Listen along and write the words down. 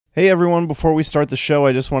Hey everyone, before we start the show,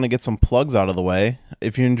 I just want to get some plugs out of the way.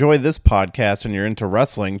 If you enjoy this podcast and you're into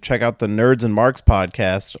wrestling, check out the Nerds and Marks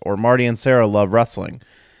podcast or Marty and Sarah Love Wrestling.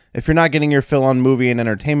 If you're not getting your fill on movie and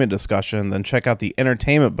entertainment discussion, then check out the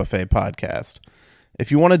Entertainment Buffet podcast.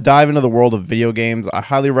 If you want to dive into the world of video games, I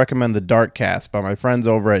highly recommend the Darkcast by my friends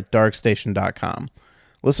over at darkstation.com.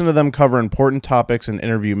 Listen to them cover important topics and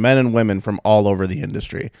interview men and women from all over the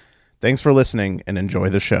industry. Thanks for listening and enjoy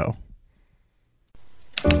the show.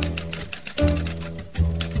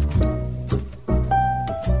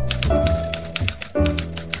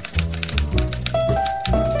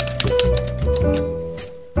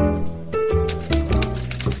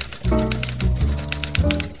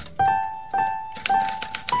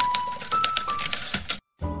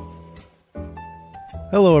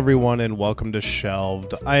 Hello everyone and welcome to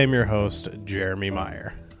Shelved. I am your host, Jeremy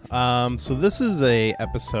Meyer. So this is a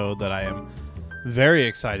episode that I am very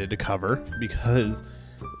excited to cover because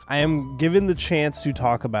I am given the chance to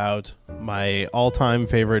talk about my all-time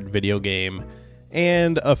favorite video game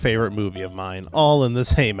and a favorite movie of mine, all in the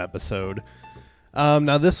same episode.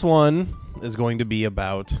 Now this one is going to be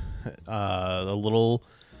about a little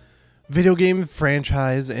video game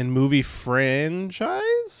franchise and movie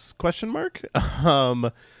franchise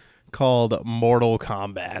called Mortal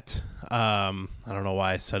Kombat. I don't know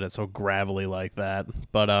why I said it so gravelly like that,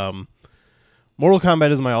 but Mortal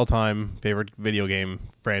Kombat is my all-time favorite video game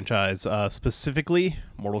franchise, specifically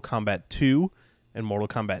Mortal Kombat 2 and Mortal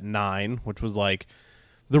Kombat 9, which was like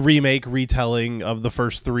the remake retelling of the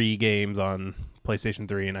first three games on PlayStation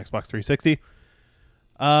 3 and Xbox 360.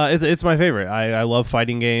 It's my favorite. I love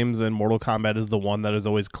fighting games, and Mortal Kombat is the one that has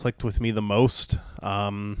always clicked with me the most.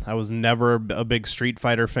 I was never a big Street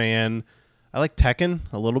Fighter fan. I like Tekken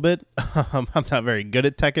a little bit. I'm not very good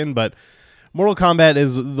at Tekken, but Mortal Kombat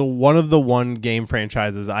is one of the game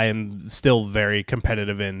franchises I am still very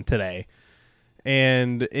competitive in today.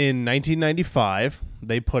 And in 1995,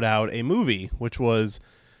 they put out a movie, which was...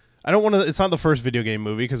 it's not the first video game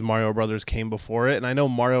movie, because Mario Brothers came before it, and I know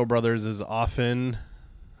Mario Brothers is often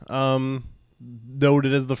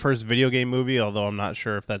noted as the first video game movie, although I'm not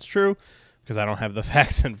sure if that's true because I don't have the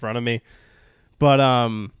facts in front of me. But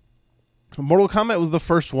Mortal Kombat was the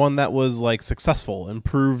first one that was like successful and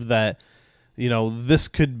proved that, you know, this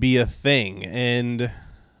could be a thing. And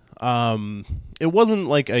it wasn't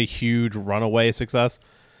like a huge runaway success.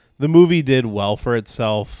 The movie did well for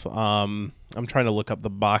itself. I'm trying to look up the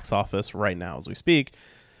box office right now as we speak,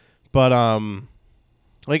 but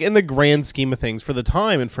like in the grand scheme of things for the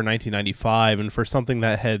time and for 1995 and for something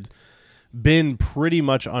that had been pretty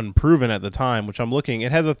much unproven at the time, which I'm looking,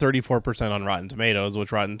 it has a 34% on Rotten Tomatoes,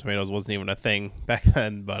 which Rotten Tomatoes wasn't even a thing back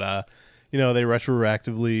then, but you know, they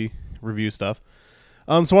retroactively review stuff.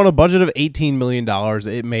 So on a budget of $18 million,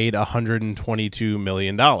 it made $122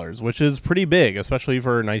 million, which is pretty big, especially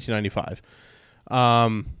for 1995.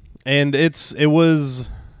 And it was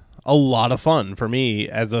a lot of fun for me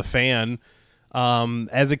as a fan.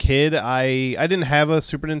 As a kid, I didn't have a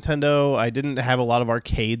Super Nintendo. I didn't have a lot of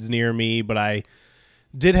arcades near me, but I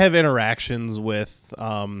did have interactions with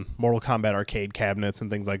Mortal Kombat arcade cabinets and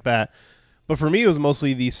things like that. But for me, it was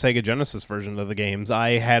mostly the Sega Genesis version of the games.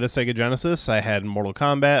 I had a Sega Genesis. I had Mortal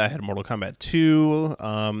Kombat. I had Mortal Kombat 2.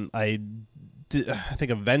 I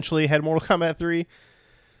think eventually had Mortal Kombat 3.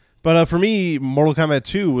 But for me, Mortal Kombat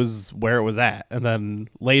 2 was where it was at. And then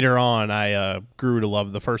later on, I grew to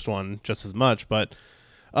love the first one just as much. But,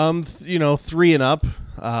 you know, 3 and up,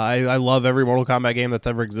 I love every Mortal Kombat game that's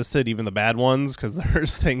ever existed, even the bad ones, because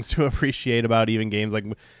there's things to appreciate about even games like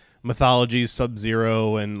Mythologies,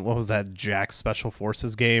 Sub-Zero, and what was that, Jack's Special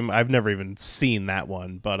Forces game? I've never even seen that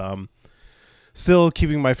one, but still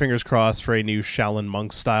keeping my fingers crossed for a new Shaolin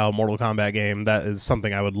Monk style Mortal Kombat game. That is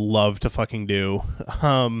something I would love to fucking do.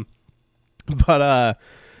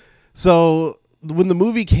 So when the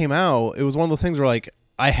movie came out, it was one of those things where like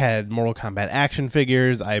I had Mortal Kombat action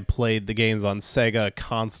figures. I played the games on Sega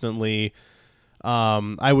constantly.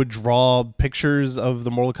 I would draw pictures of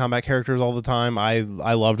the Mortal Kombat characters all the time. I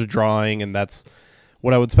loved drawing, and that's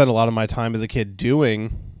what I would spend a lot of my time as a kid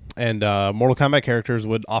doing. And Mortal Kombat characters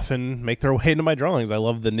would often make their way into my drawings. I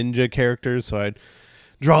love the ninja characters, so I'd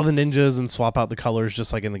draw the ninjas and swap out the colors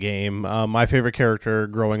just like in the game. My favorite character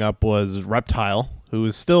growing up was Reptile, who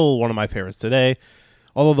is still one of my favorites today.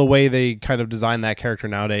 Although the way they kind of design that character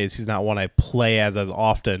nowadays, he's not one I play as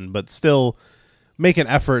often, but still make an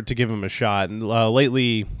effort to give him a shot. And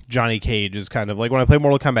lately, Johnny Cage is kind of like when I play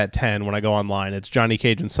Mortal Kombat 10, when I go online, it's Johnny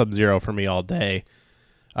Cage and Sub-Zero for me all day.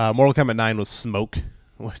 Mortal Kombat 9 was Smoke,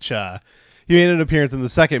 which he made an appearance in the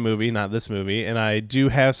second movie, not this movie. And I do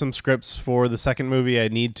have some scripts for the second movie. I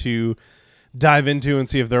need to dive into and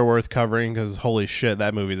see if they're worth covering, because holy shit,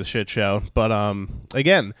 that movie's a shit show. But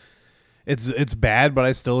again, it's bad, but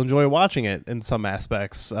I still enjoy watching it in some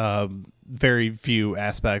aspects. Very few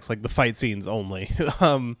aspects, like the fight scenes only.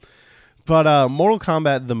 But Mortal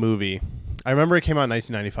Kombat the movie, I remember it came out in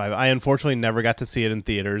 1995. I unfortunately never got to see it in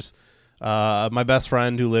theaters. My best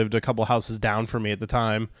friend, who lived a couple houses down from me at the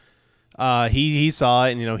time, he saw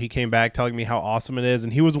it, and he came back telling me how awesome it is,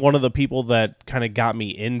 and he was one of the people that kind of got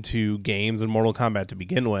me into games and Mortal Kombat to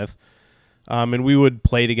begin with. And we would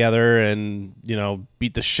play together and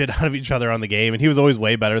beat the shit out of each other on the game, and he was always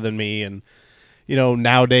way better than me. And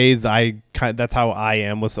nowadays that's how I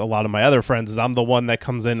am with a lot of my other friends, is I'm the one that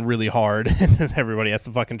comes in really hard and everybody has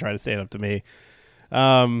to fucking try to stand up to me.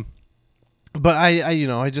 But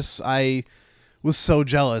I was so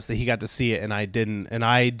jealous that he got to see it and I didn't. And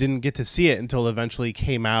I didn't get to see it until it eventually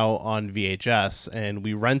came out on VHS, and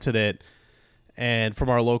we rented it. And from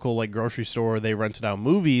our local grocery store, they rented out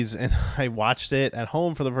movies, and I watched it at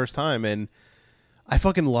home for the first time, and I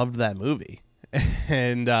fucking loved that movie.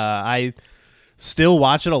 And I still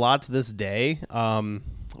watch it a lot to this day.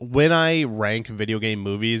 When I rank video game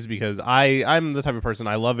movies, because I'm the type of person,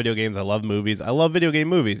 I love video games, I love movies, I love video game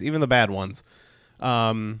movies, even the bad ones.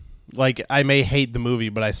 I may hate the movie,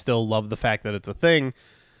 but I still love the fact that it's a thing.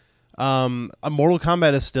 Mortal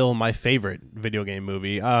Kombat is still my favorite video game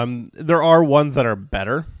movie. There are ones that are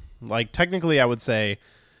better. Technically, I would say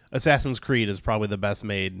Assassin's Creed is probably the best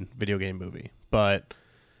made video game movie, but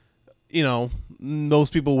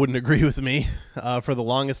most people wouldn't agree with me. For the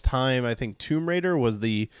longest time, I think Tomb Raider was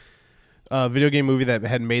the video game movie that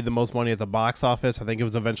had made the most money at the box office. I think it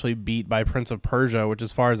was eventually beat by Prince of Persia, which,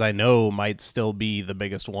 as far as I know, might still be the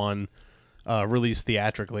biggest one released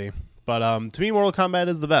theatrically. But to me, Mortal Kombat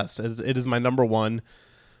is the best. It is my number one.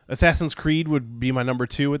 Assassin's Creed would be my number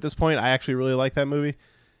two at this point. I actually really like that movie.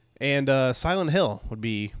 And Silent Hill would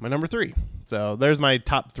be my number three. So there's my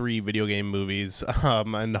top three video game movies.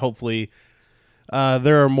 And hopefully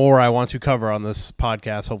there are more I want to cover on this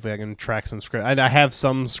podcast. Hopefully I can track some scripts. I have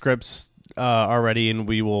some scripts already, and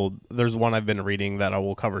there's one I've been reading that I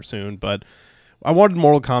will cover soon. But I wanted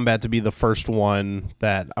Mortal Kombat to be the first one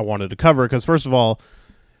that I wanted to cover, because first of all,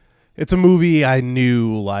 it's a movie I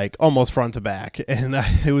knew almost front to back, and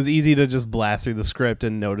it was easy to just blast through the script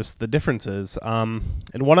and notice the differences. And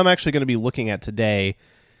what I'm actually going to be looking at today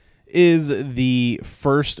is the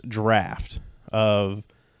first draft of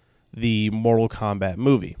the Mortal Kombat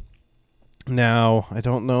movie. Now, I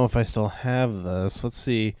don't know if I still have this. Let's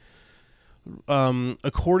see.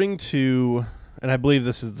 According to, and I believe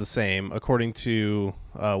this is the same, according to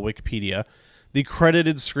Wikipedia, the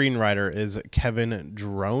credited screenwriter is Kevin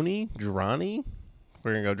Droney.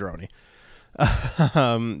 We're going to go Droney.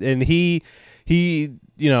 And he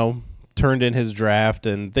turned in his draft,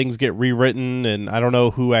 and things get rewritten, and I don't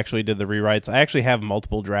know who actually did the rewrites. I actually have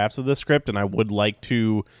multiple drafts of this script, and I would like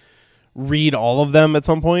to read all of them at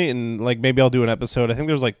some point, and maybe I'll do an episode. I think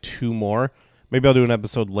there's 2 more. Maybe I'll do an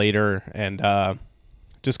episode later and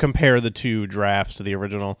just compare the 2 drafts to the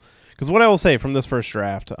original. Because what I will say from this first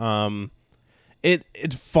draft,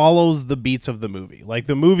 it follows the beats of the movie.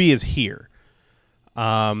 The movie is here.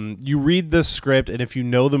 You read this script, and if you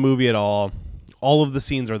know the movie at all of the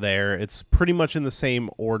scenes are there. It's pretty much in the same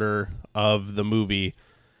order of the movie.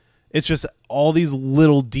 It's just all these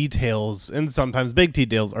little details, and sometimes big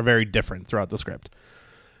details, are very different throughout the script.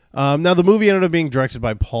 Now, the movie ended up being directed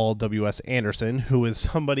by Paul W.S. Anderson, who is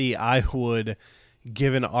somebody I would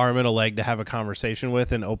give an arm and a leg to have a conversation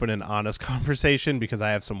with and open an honest conversation, because I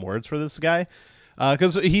have some words for this guy.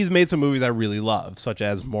 Because he's made some movies I really love, such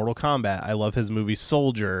as Mortal Kombat. I love his movie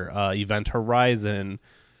Soldier, Event Horizon.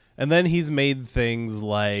 And then he's made things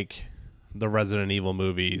like the Resident Evil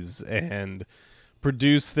movies and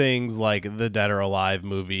produced things like the Dead or Alive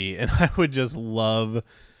movie. And I would just love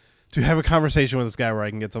to have a conversation with this guy where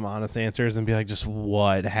I can get some honest answers and be like, just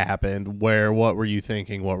what happened? What were you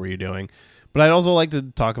thinking? What were you doing? But I'd also like to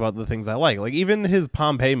talk about the things I like. Even his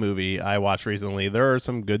Pompeii movie I watched recently, there are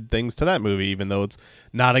some good things to that movie, even though it's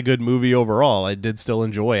not a good movie overall. I did still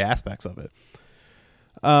enjoy aspects of it.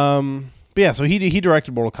 But yeah, so he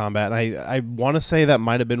directed Mortal Kombat, and I want to say that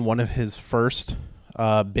might have been one of his first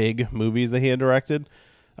big movies that he had directed.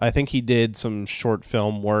 I think he did some short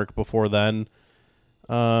film work before then.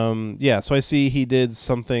 Yeah, so I see he did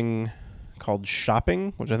something called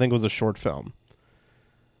Shopping, which I think was a short film.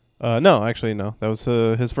 No, actually, no. That was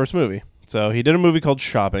his first movie. So he did a movie called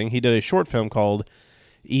Shopping. He did a short film called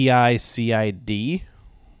EICID,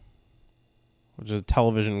 which is a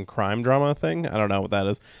television crime drama thing. I don't know what that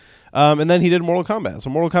is. And then he did Mortal Kombat. So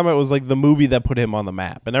Mortal Kombat was the movie that put him on the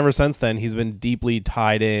map. And ever since then, he's been deeply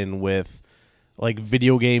tied in with like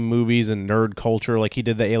video game movies and nerd culture. Like he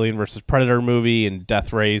did the Alien versus Predator movie and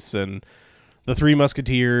Death Race and the Three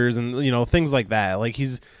Musketeers and, you know, things like that. Like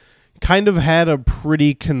he's kind of had a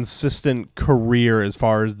pretty consistent career as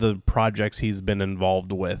far as the projects he's been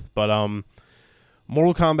involved with. But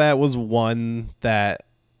Mortal Kombat was one that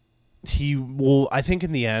he will, I think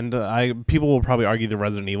in the end, people will probably argue the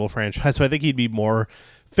Resident Evil franchise, but I think he'd be more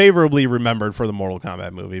favorably remembered for the Mortal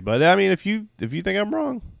Kombat movie. But I mean, if you think I'm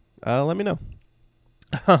wrong, let me know.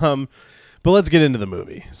 But let's get into the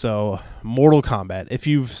movie. So Mortal Kombat, if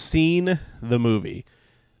you've seen the movie,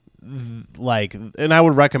 like, and I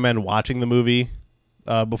would recommend watching the movie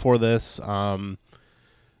before this.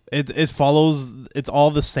 It follows, it's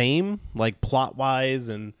all the same, like plot wise,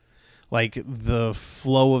 and like the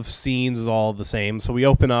flow of scenes is all the same. So we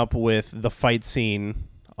open up with the fight scene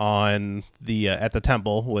on the at the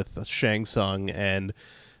temple with Shang Tsung and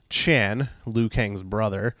Chan, Liu Kang's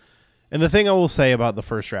brother. And the thing I will say about the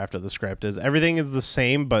first draft of the script is everything is the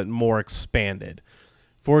same but more expanded.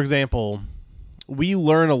 For example, we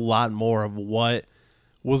learn a lot more of what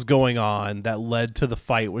was going on that led to the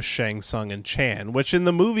fight with Shang Tsung and Chan, which in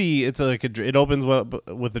the movie it's like it opens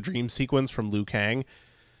with the dream sequence from Liu Kang,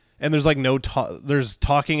 and there's like there's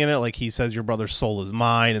talking in it, like he says your brother's soul is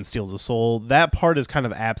mine and steals his soul. That part is kind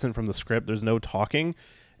of absent from the script. There's no talking.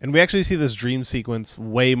 And we actually see this dream sequence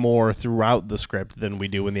way more throughout the script than we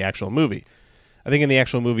do in the actual movie. I think in the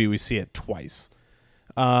actual movie we see it twice.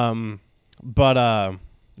 But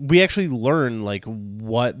we actually learn like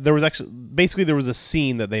what there was there was a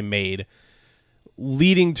scene that they made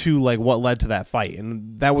leading to like what led to that fight,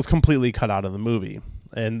 and that was completely cut out of the movie.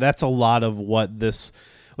 And that's a lot of what this,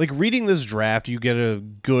 like reading this draft, you get a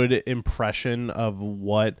good impression of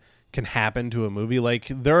what can happen to a movie. Like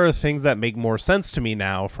there are things that make more sense to me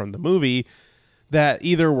now from the movie that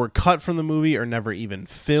either were cut from the movie or never even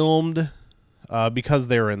filmed because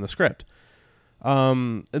they were in the script.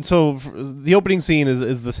 And so the opening scene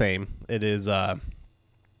is the same. It is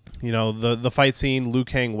you know, the fight scene. Liu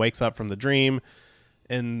Kang wakes up from the dream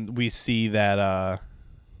and we see that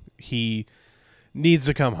he needs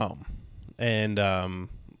to come home, and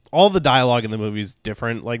all the dialogue in the movie is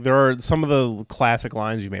different. Like there are some of the classic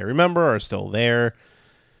lines you may remember are still there.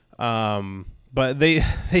 But they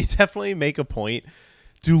definitely make a point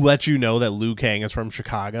to let you know that Liu Kang is from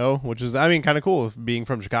Chicago, which is, I mean, kind of cool being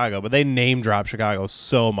from Chicago, but they name drop Chicago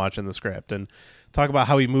so much in the script and talk about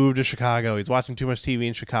how he moved to Chicago. He's watching too much TV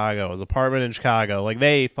in Chicago, his apartment in Chicago. Like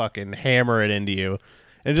they fucking hammer it into you.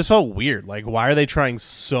 And it just felt weird. Like, why are they trying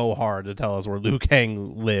so hard to tell us where Liu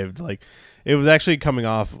Kang lived? Like, it was actually coming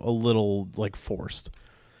off a little like forced.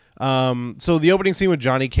 So the opening scene with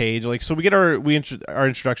Johnny Cage, like, so we get our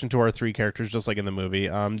introduction to our three characters just like in the movie.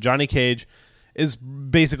 Johnny Cage is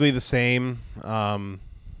basically the same,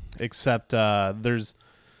 except there's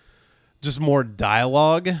just more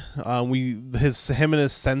dialogue. Him and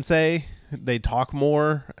his sensei, they talk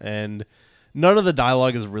more, and none of the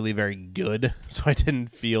dialogue is really very good, so I didn't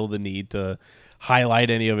feel the need to highlight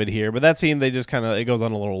any of it here. But that scene, they just kind of, it goes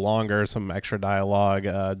on a little longer, some extra dialogue,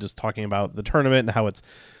 just talking about the tournament and how it's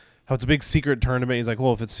a big secret tournament. He's like,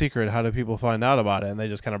 well, if it's secret, how do people find out about it? And they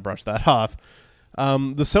just kind of brush that off.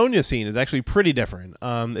 The Sonya scene is actually pretty different.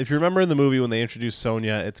 If you remember in the movie when they introduced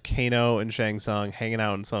Sonya, it's Kano and Shang Tsung hanging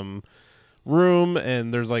out in some room,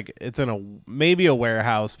 and there's like, it's in maybe a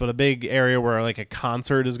warehouse, but a big area where like a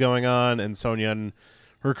concert is going on, and Sonya and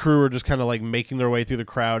her crew are just kind of like making their way through the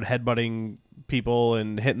crowd, headbutting people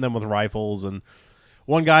and hitting them with rifles, and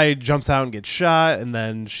one guy jumps out and gets shot, and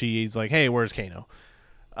then she's like, hey, where's Kano?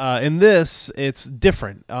 In this, it's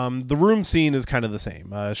different. The room scene is kind of the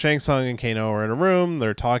same. Shang Tsung and Kano are in a room,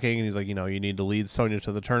 they're talking, and he's like, you know, you need to lead Sonya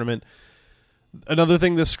to the tournament. Another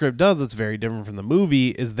thing this script does that's very different from the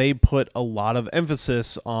movie is they put a lot of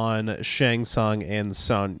emphasis on Shang Tsung and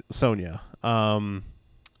Sonya.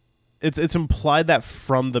 It's implied that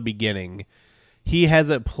from the beginning he has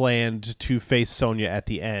it planned to face Sonya at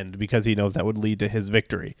the end because he knows that would lead to his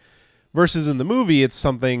victory. Versus in the movie, it's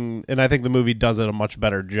something, and I think the movie does it a much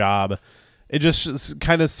better job. It just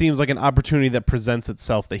kind of seems like an opportunity that presents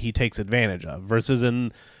itself that he takes advantage of. Versus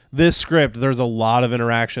in this script, there's a lot of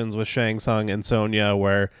interactions with Shang Tsung and Sonya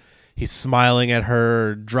where he's smiling at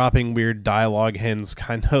her, dropping weird dialogue hints,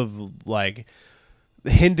 kind of like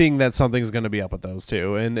hinting that something's going to be up with those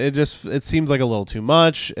two. And it seems like a little too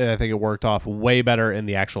much. And I think it worked off way better in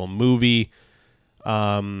the actual movie.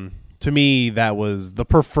 To me, that was the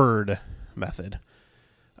preferred method.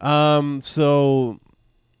 So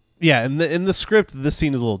yeah, in the script, this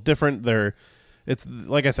scene is a little different. It's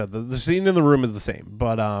like I said, the scene in the room is the same,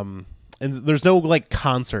 but and there's no like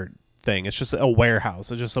concert thing. It's just a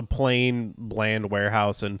warehouse. It's just a plain, bland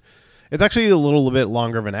warehouse, and it's actually a little bit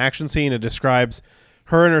longer of an action scene. It describes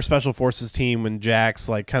her and her special forces team when Jack's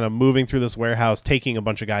like kind of moving through this warehouse, taking a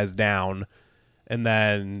bunch of guys down, and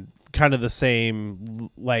then kind of the same,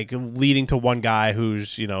 like leading to one guy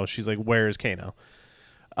who's, you know, she's like, where is Kano?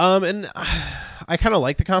 And I kind of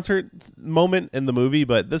like the concert moment in the movie,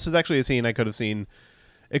 but this is actually a scene I could have seen.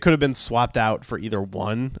 It could have been swapped out for either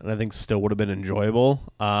one, and I think still would have been enjoyable.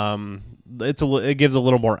 It gives a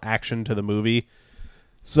little more action to the movie.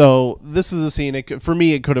 So this is a scene, for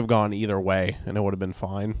me, it could have gone either way, and it would have been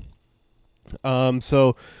fine.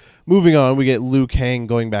 So moving on, we get Liu Kang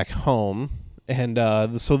going back home.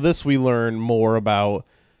 And so this we learn more about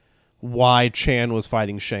why Chan was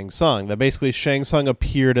fighting Shang Tsung. That basically Shang Tsung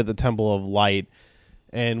appeared at the Temple of Light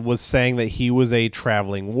and was saying that he was a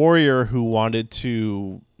traveling warrior who wanted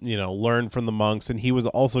to, you know, learn from the monks, and he was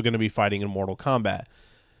also going to be fighting in Mortal Kombat.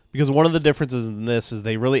 Because one of the differences in this is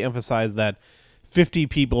they really emphasize that 50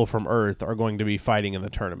 people from Earth are going to be fighting in the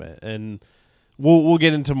tournament. And we'll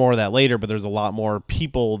get into more of that later, but there's a lot more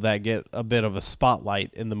people that get a bit of a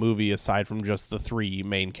spotlight in the movie aside from just the 3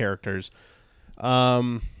 main characters.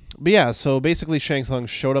 But yeah, so basically Shang Tsung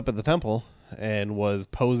showed up at the temple and was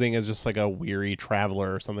posing as just like a weary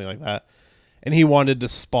traveler or something like that. And he wanted to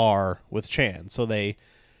spar with Chan. So they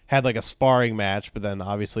had like a sparring match, but then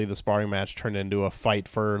obviously the sparring match turned into a fight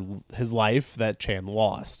for his life that Chan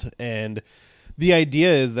lost. And the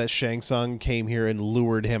idea is that Shang Tsung came here and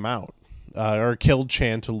lured him out, or killed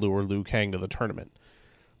Chan to lure Liu Kang to the tournament.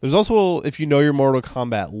 There's also, if you know your Mortal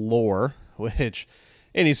Kombat lore, which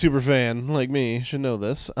any super fan like me should know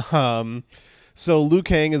this, so Liu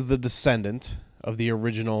Kang is the descendant of the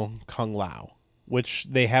original Kung Lao, which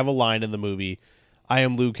they have a line in the movie, I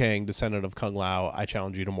am Liu Kang, descendant of Kung Lao, I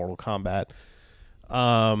challenge you to Mortal Kombat.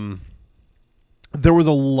 There was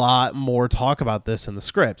a lot more talk about this in the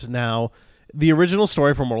script. Now, the original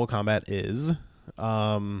story for Mortal Kombat is,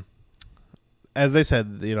 as they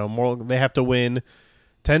said, you know, they have to win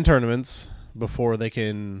 10 tournaments before they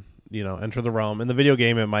can, you know, enter the realm. In the video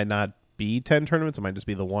game, it might not be 10 tournaments. It might just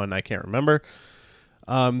be the one. I can't remember.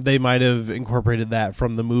 They might have incorporated that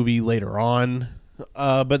from the movie later on.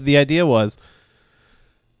 But the idea was,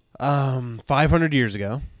 500 years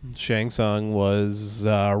ago, Shang Tsung was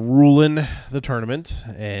ruling the tournament,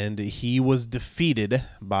 and he was defeated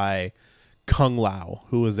by Kung Lao,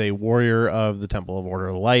 who was a warrior of the Temple of Order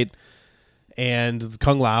of the Light. And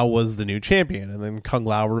Kung Lao was the new champion. And then Kung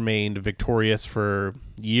Lao remained victorious for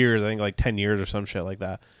years, I think like 10 years or some shit like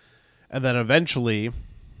that. And then eventually,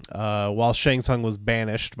 while Shang Tsung was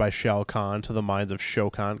banished by Shao Kahn to the mines of Shao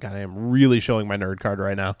Kahn, God, I am really showing my nerd card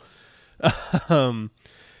right now.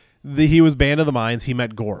 He was banned of the mines. He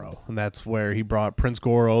met Goro. And that's where he brought Prince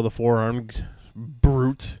Goro, the four-armed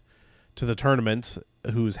brute, to the tournament,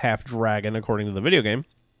 who's half dragon, according to the video game.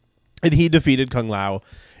 And he defeated Kung Lao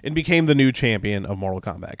and became the new champion of Mortal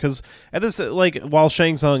Kombat. Because at this, like, while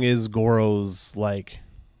Shang Tsung is Goro's, like,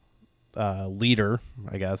 leader,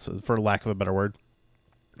 I guess, for lack of a better word,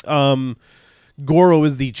 Goro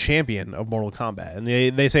is the champion of Mortal Kombat. And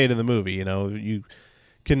they say it in the movie, you know, you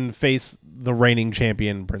can face the reigning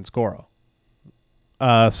champion, Prince Goro.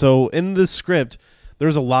 So in this script,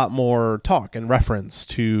 there's a lot more talk and reference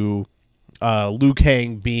to Liu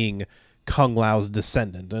Kang being Kung Lao's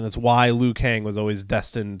descendant, and it's why Liu Kang was always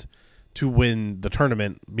destined to win the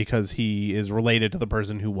tournament, because he is related to the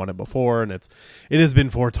person who won it before, and it has been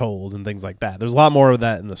foretold and things like that. There's a lot more of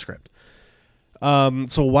that in the script.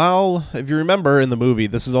 So while, if you remember in the movie,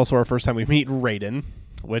 this is also our first time we meet Raiden,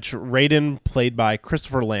 which Raiden played by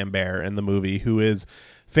Christopher Lambert in the movie, who is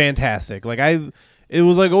fantastic. Like it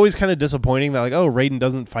was like always kind of disappointing that like, oh, Raiden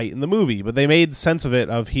doesn't fight in the movie, but they made sense of it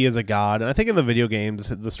of he is a god. And I think in the video games,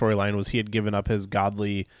 the storyline was he had given up his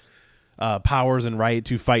godly powers and right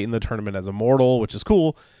to fight in the tournament as a mortal, which is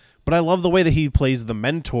cool. But I love the way that he plays the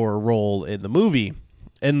mentor role in the movie.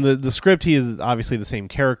 In the script, he is obviously the same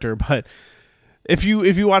character, but if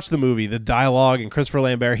you watch the movie, the dialogue and Christopher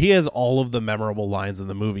Lambert, he has all of the memorable lines in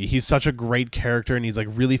the movie. He's such a great character, and he's like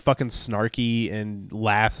really fucking snarky and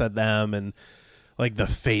laughs at them, and like the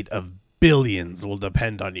fate of billions will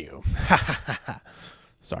depend on you.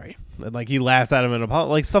 Sorry. And like he laughs at him and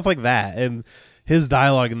like stuff like that. And his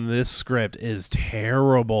dialogue in this script is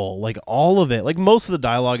terrible. Like all of it. Like most of the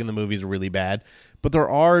dialogue in the movie is really bad, but there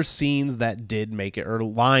are scenes that did make it, or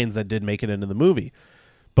lines that did make it into the movie.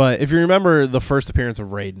 But if you remember, the first appearance of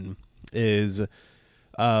Raiden is, you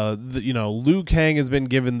know, Liu Kang has been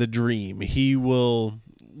given the dream. He will,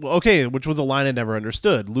 okay, which was a line I never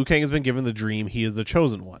understood. Liu Kang has been given the dream. He is the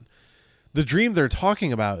chosen one. The dream they're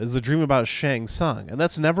talking about is the dream about Shang Tsung, and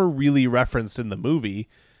that's never really referenced in the movie.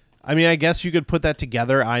 I mean, I guess you could put that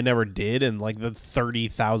together. I never did, and like the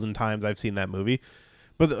 30,000 times I've seen that movie.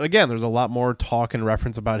 But again, there's a lot more talk and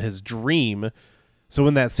reference about his dream. So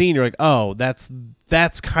in that scene, you're like, oh, that's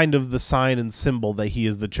kind of the sign and symbol that he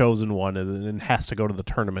is the chosen one and has to go to the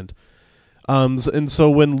tournament. And so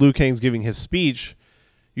when Liu Kang's giving his speech,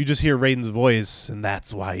 you just hear Raiden's voice, and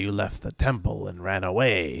that's why you left the temple and ran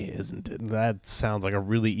away, isn't it? That sounds like a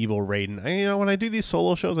really evil Raiden. When I do these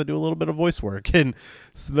solo shows, I do a little bit of voice work, and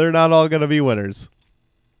so they're not all going to be winners.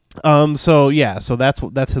 So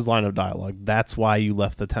that's his line of dialogue. That's why you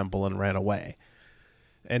left the temple and ran away.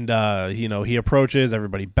 And he approaches,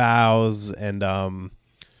 everybody bows, and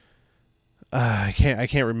I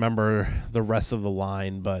can't remember the rest of the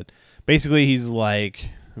line, but basically he's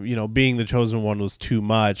like, being the chosen one was too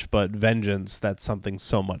much, but vengeance, that's something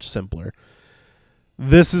so much simpler.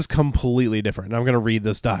 This is completely different. I'm going to read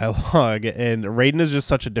this dialogue, and Raiden is just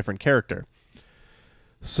such a different character.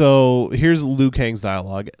 So here's Liu Kang's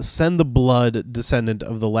dialogue. Send the blood descendant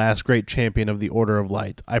of the last great champion of the Order of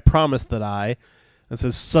Light. I promise that I... It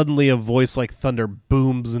says, suddenly a voice like thunder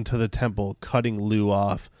booms into the temple, cutting Liu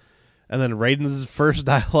off. And then Raiden's first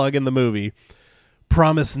dialogue in the movie...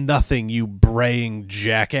 Promise nothing, you braying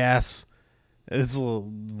jackass. It's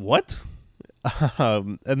what?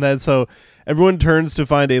 And then so everyone turns to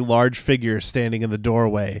find a large figure standing in the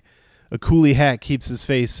doorway. A coolie hat keeps his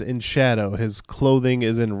face in shadow. His clothing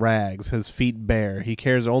is in rags, his feet bare. He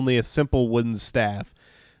carries only a simple wooden staff.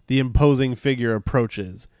 The imposing figure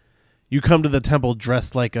approaches. You come to the temple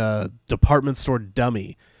dressed like a department store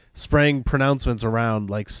dummy, spraying pronouncements around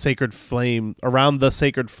the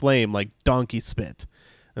sacred flame like donkey spit.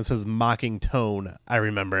 And says mocking tone, I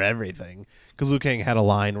remember everything. Because Liu Kang had a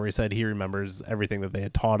line where he said he remembers everything that they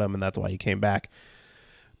had taught him, and that's why he came back.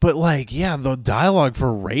 But the dialogue for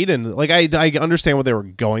Raiden, I understand what they were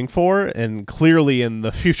going for, and clearly in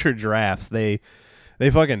the future drafts they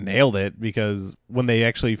fucking nailed it, because when they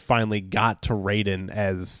actually finally got to Raiden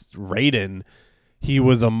as Raiden, he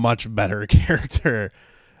was a much better character.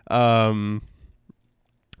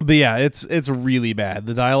 But yeah, it's really bad.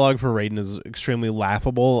 The dialogue for Raiden is extremely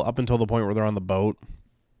laughable up until the point where they're on the boat.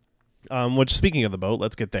 Which, speaking of the boat,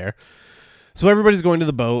 let's get there. So everybody's going to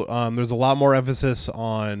the boat. There's a lot more emphasis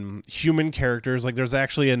on human characters. There's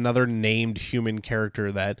actually another named human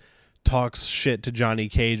character that talks shit to Johnny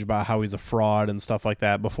Cage about how he's a fraud and stuff like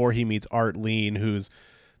that before he meets Art Lean, who's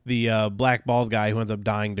the black bald guy who ends up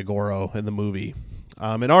dying to Goro in the movie.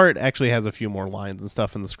 And Art actually has a few more lines and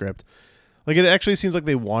stuff in the script. It actually seems like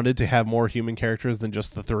they wanted to have more human characters than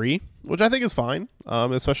just the three, which I think is fine,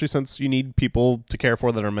 especially since you need people to care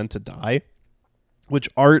for that are meant to die, which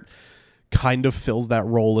Art kind of fills that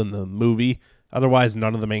role in the movie. Otherwise,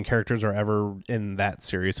 none of the main characters are ever in that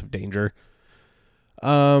serious of danger.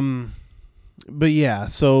 But yeah,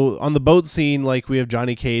 so on the boat scene, we have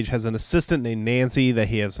Johnny Cage has an assistant named Nancy that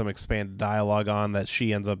he has some expanded dialogue on that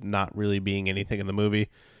she ends up not really being anything in the movie.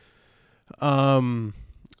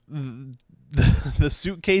 The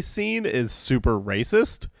suitcase scene is super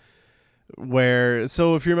racist.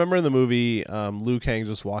 So if you remember in the movie, Liu Kang's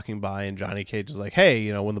just walking by and Johnny Cage is like,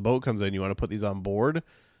 hey, when the boat comes in, you want to put these on board?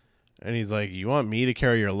 And he's like, you want me to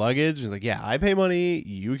carry your luggage? He's like, yeah, I pay money,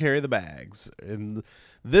 you carry the bags. And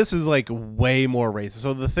this is way more racist.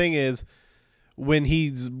 So the thing is, when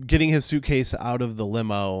he's getting his suitcase out of the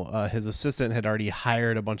limo, his assistant had already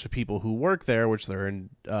hired a bunch of people who work there, which they're in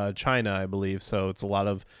China, I believe. So it's a lot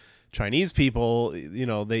of Chinese people,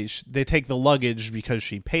 they take the luggage because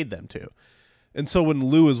she paid them to. And so when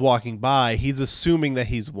Liu is walking by, he's assuming that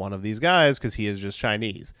he's one of these guys because he is just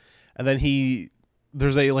Chinese. And then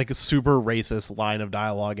there's a super racist line of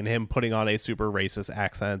dialogue and him putting on a super racist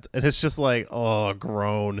accent. And it's just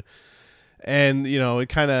groan. And, it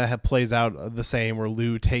kind of plays out the same where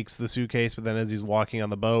Liu takes the suitcase, but then as he's walking on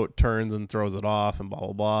the boat, turns and throws it off and blah,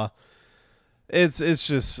 blah, blah.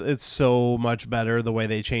 It's so much better the way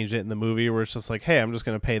they changed it in the movie, where it's just hey, I'm just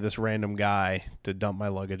going to pay this random guy to dump my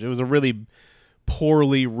luggage. It was a really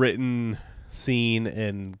poorly written scene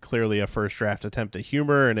and clearly a first draft attempt at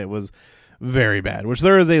humor, and it was very bad, which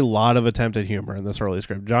there is a lot of attempt at humor in this early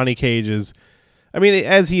script. Johnny Cage is,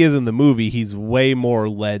 as he is in the movie, he's way more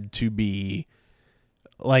led to be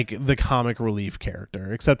the comic relief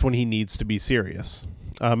character, except when he needs to be serious.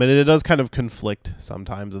 And it does kind of conflict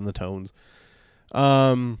sometimes in the tones.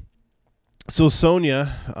 So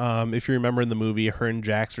Sonya, if you remember in the movie, her and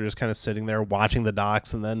Jax are just kind of sitting there watching the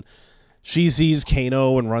docks, and then she sees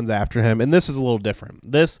Kano and runs after him. And this is a little different.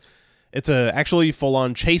 It's a actually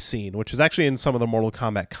full-on chase scene, which is actually in some of the Mortal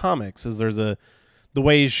Kombat comics. There's the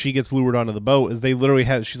way she gets lured onto the boat is they literally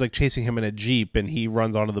she's like chasing him in a Jeep, and he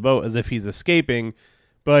runs onto the boat as if he's escaping,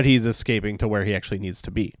 but he's escaping to where he actually needs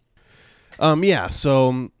to be. Yeah,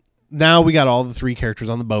 so now we got all the 3 characters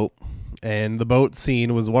on the boat, and the boat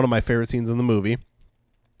scene was one of my favorite scenes in the movie.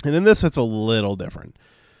 And in this, it's a little different.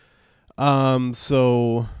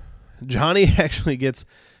 So Johnny actually gets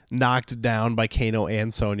knocked down by Kano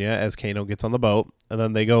and Sonya as Kano gets on the boat, and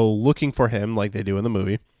then they go looking for him like they do in the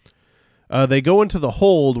movie. They go into the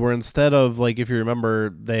hold where instead of, like, if you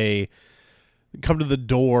remember, they come to the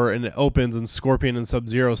door and it opens and Scorpion and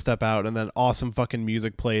Sub-Zero step out, and then awesome fucking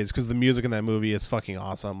music plays, because the music in that movie is fucking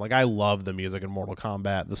awesome. Like, I love the music in Mortal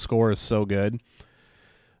Kombat. The score is so good.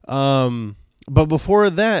 But before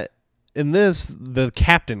that, in this, the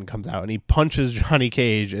captain comes out and he punches Johnny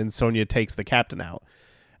Cage, and Sonya takes the captain out.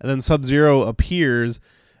 And then Sub-Zero appears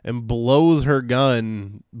and blows her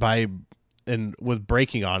gun with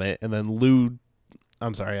braking on it, and then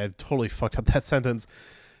I'm sorry, I totally fucked up that sentence.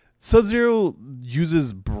 Sub-Zero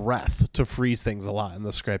uses breath to freeze things a lot in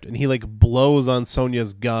the script, and he like blows on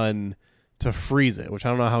Sonya's gun to freeze it, which I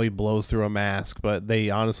don't know how he blows through a mask, but they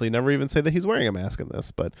honestly never even say that he's wearing a mask in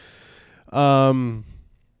this. But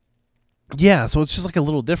yeah, so it's just like a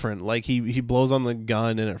little different. Like he blows on the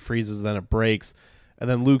gun and it freezes, then it breaks. And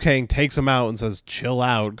then Liu Kang takes him out and says, chill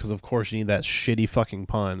out, because of course you need that shitty fucking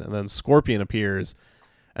pun. And then Scorpion appears,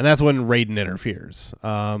 and that's when Raiden interferes.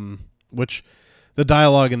 Which, the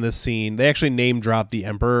dialogue in this scene, they actually name drop the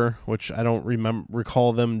Emperor, which I don't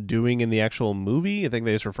recall them doing in the actual movie. I think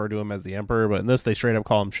they just refer to him as the Emperor, but in this they straight up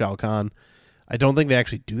call him Shao Kahn. I don't think they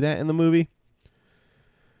actually do that in the movie.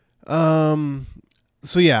 So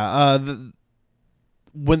yeah,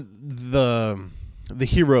 when the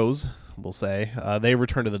heroes, we'll say, they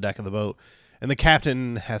return to the deck of the boat, and the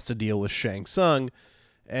captain has to deal with Shang Tsung,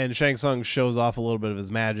 and Shang Tsung shows off a little bit of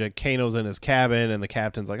his magic. Kano's in his cabin, and the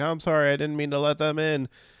captain's like, I'm sorry, I didn't mean to let them in.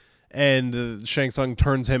 And Shang Tsung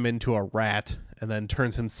turns him into a rat, and then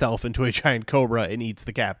turns himself into a giant cobra and eats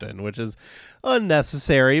the captain, which is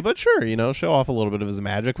unnecessary, but sure, show off a little bit of his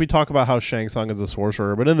magic. We talk about how Shang Tsung is a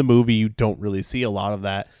sorcerer, but in the movie you don't really see a lot of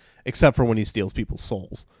that, except for when he steals people's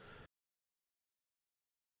souls.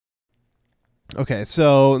 Okay,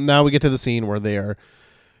 so now we get to the scene where they are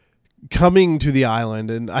coming to the island,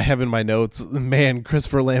 and I have in my notes, man,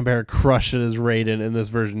 Christopher Lambert crushes Raiden, and this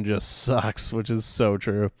version just sucks, which is so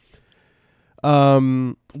true.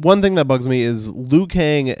 One thing that bugs me is Liu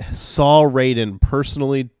Kang saw Raiden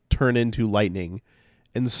personally turn into lightning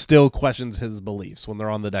and still questions his beliefs when they're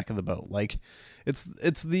on the deck of the boat. Like, it's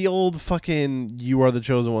the old fucking you are the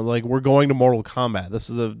chosen one. Like, we're going to Mortal Kombat. This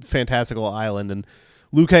is a fantastical island, and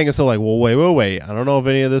Liu Kang is still like, well, wait. I don't know if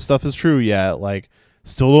any of this stuff is true yet. Like,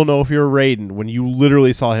 still don't know if you're Raiden when you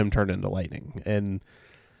literally saw him turn into lightning. And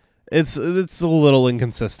it's a little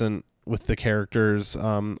inconsistent with the characters.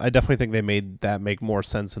 I definitely think they made that make more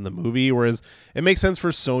sense in the movie, whereas it makes sense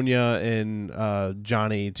for Sonya and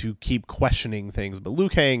Johnny to keep questioning things. But Liu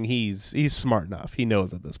Kang, he's smart enough. He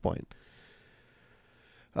knows at this point.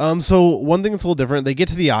 So one thing that's a little different, they get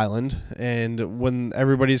to the island, and when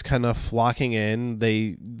everybody's kind of flocking in,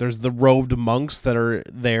 there's the robed monks that are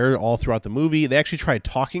there all throughout the movie. They actually try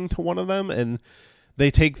talking to one of them, and they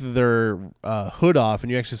take their hood off,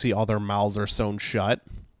 and you actually see all their mouths are sewn shut,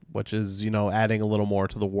 which is, adding a little more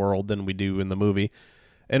to the world than we do in the movie.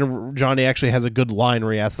 And Johnny actually has a good line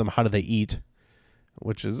where he asks them, how do they eat?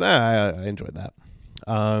 Which is, I enjoyed that.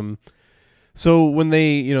 So when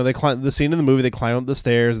they climb the scene in the movie, they climb up the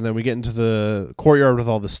stairs, and then we get into the courtyard with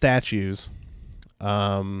all the statues.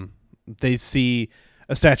 They see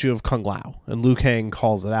a statue of Kung Lao, and Liu Kang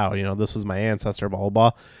calls it out. This was my ancestor, blah, blah,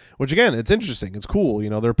 blah. Which, again, it's interesting. It's cool.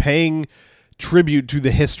 They're paying tribute to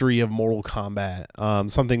the history of Mortal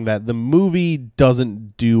Kombat, something that the movie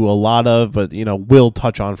doesn't do a lot of, but, will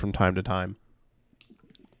touch on from time to time.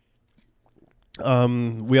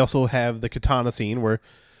 We also have the katana scene where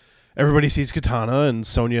everybody sees Katana, and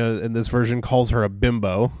Sonya in this version calls her a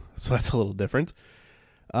bimbo, so that's a little different.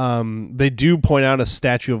 They do point out a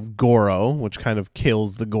statue of Goro, which kind of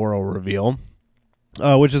kills the Goro reveal,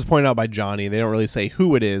 which is pointed out by Johnny. They don't really say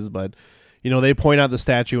who it is, but they point out the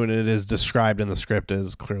statue, and it is described in the script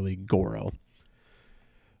as clearly Goro.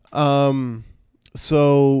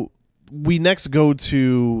 So we next go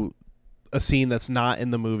to a scene that's not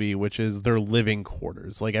in the movie, which is their living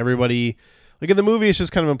quarters. Like, everybody... Like, in the movie, it's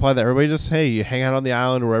just kind of implied that everybody just, hey, you hang out on the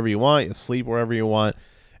island wherever you want, you sleep wherever you want.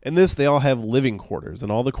 In this, they all have living quarters,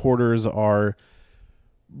 and all the quarters are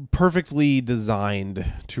perfectly designed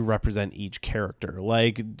to represent each character.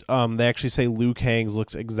 Like, they actually say Liu Kang's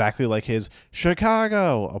looks exactly like his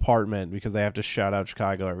Chicago apartment, because they have to shout out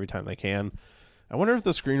Chicago every time they can. I wonder if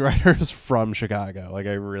the screenwriter is from Chicago. Like,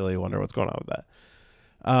 I really wonder what's going on with that.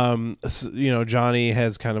 You know, Johnny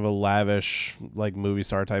has kind of a lavish, like, movie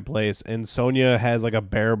star type place, and Sonya has like a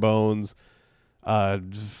bare bones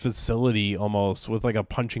facility almost with like a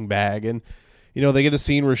punching bag. And you know, they get a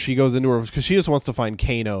scene where she goes into her, because she just wants to find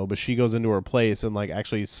Kano, but she goes into her place and like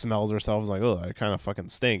actually smells herself, like, oh, I kind of fucking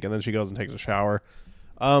stink, and then she goes and takes a shower.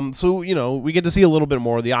 So you know, we get to see a little bit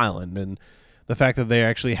more of the island and the fact that they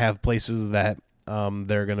actually have places that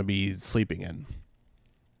they're going to be sleeping in.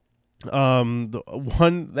 The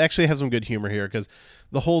one, they actually have some good humor here, because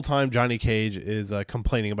the whole time Johnny Cage is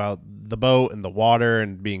complaining about the boat and the water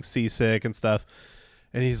and being seasick and stuff.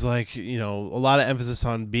 And he's like, you know, a lot of emphasis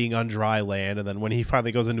on being on dry land. And then when he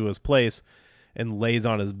finally goes into his place and lays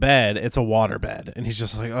on his bed, it's a water bed. And he's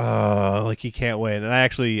just like, oh, like he can't wait. And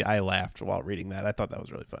I laughed while reading that. I thought that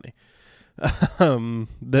was really funny.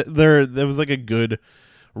 There was like a good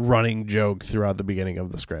running joke throughout the beginning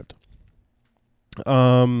of the script.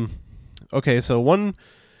 Okay, so one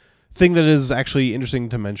thing that is actually interesting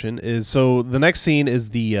to mention is, so the next scene is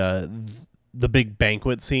the big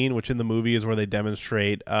banquet scene, which in the movie is where they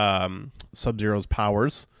demonstrate Sub-Zero's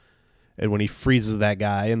powers, and when he freezes that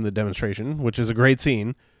guy in the demonstration, which is a great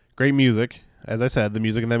scene, great music. As I said, the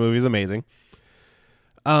music in that movie is amazing.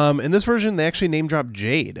 In this version, they actually name drop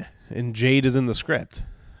Jade, and Jade is in the script.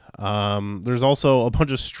 There's also a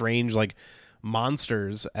bunch of strange, like,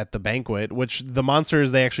 monsters at the banquet, which the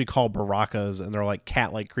monsters they actually call Barakas, and they're like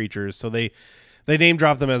cat-like creatures. So they name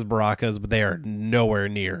drop them as Barakas, but they are nowhere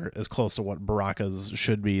near as close to what Barakas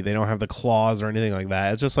should be. They don't have the claws or anything like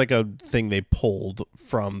that. It's just like a thing they pulled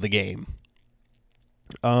from the game.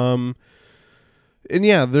 And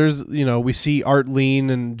yeah, there's, you know, we see Art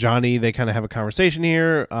Lean and Johnny, they kind of have a conversation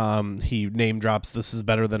here. He name drops this is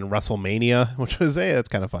better than WrestleMania, which was, hey, that's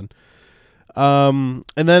kind of fun. And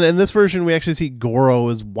then in this version, we actually see Goro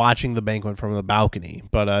is watching the banquet from the balcony,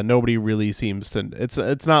 but nobody really seems to.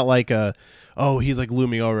 It's not like he's like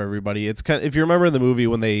looming over everybody. It's kind of, if you remember in the movie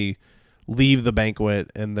when they leave the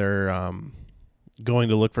banquet and they're going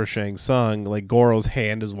to look for Shang Tsung, like Goro's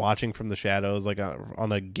hand is watching from the shadows, like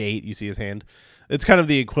on a gate. You see his hand. It's kind of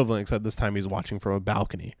the equivalent, except this time he's watching from a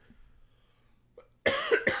balcony.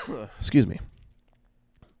 Excuse me.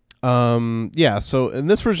 Yeah, so in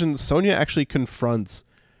this version, Sonya actually confronts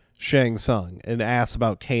Shang Tsung and asks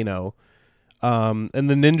about Kano. And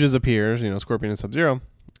the ninjas appears, you know, Scorpion and Sub-Zero,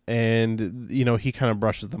 and, you know, he kind of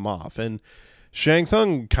brushes them off. And Shang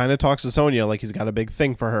Tsung kind of talks to Sonya like he's got a big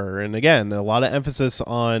thing for her. And again, a lot of emphasis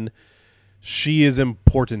on she is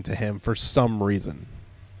important to him for some reason.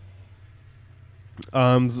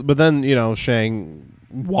 But then, you know, Shang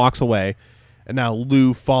walks away, and now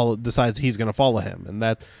Liu decides he's going to follow him.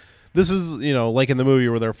 And this is, you know, like in the movie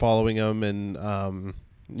where they're following him, and,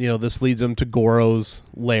 you know, this leads them to Goro's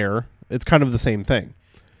lair. It's kind of the same thing.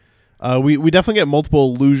 We definitely get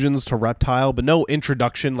multiple allusions to Reptile, but no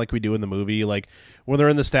introduction like we do in the movie. Like when they're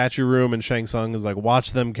in the statue room and Shang Tsung is like,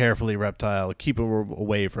 watch them carefully, Reptile. Keep them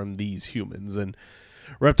away from these humans. And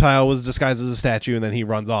Reptile was disguised as a statue, and then he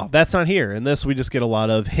runs off. That's not here. In this, we just get a lot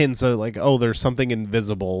of hints of like, oh, there's something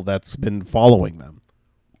invisible that's been following them.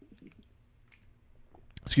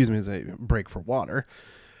 Excuse me as I break for water.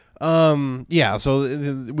 Yeah, so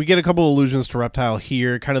we get a couple allusions to Reptile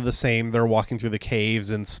here, kind of the same. They're walking through the caves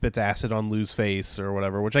and spits acid on Liu's face or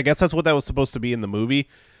whatever, which I guess that's what that was supposed to be in the movie.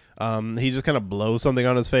 He just kind of blows something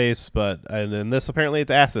on his face, and in this, apparently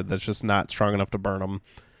it's acid that's just not strong enough to burn him.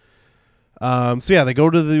 So yeah, they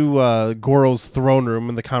go to the Goro's throne room,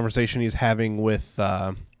 and the conversation he's having with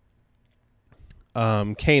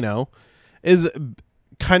Kano is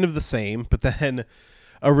kind of the same, but then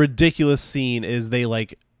a ridiculous scene is they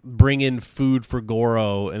like bring in food for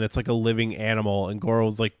Goro, and it's like a living animal, and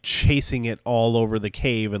Goro's like chasing it all over the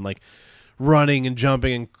cave and like running and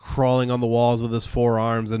jumping and crawling on the walls with his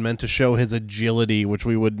forearms, and meant to show his agility, which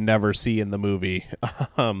we would never see in the movie.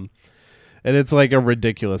 And it's like a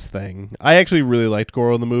ridiculous thing. I actually really liked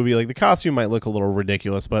Goro in the movie. Like the costume might look a little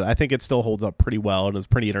ridiculous, but I think it still holds up pretty well and is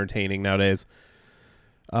pretty entertaining nowadays.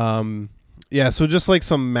 Yeah, so just like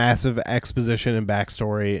some massive exposition and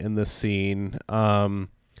backstory in this scene.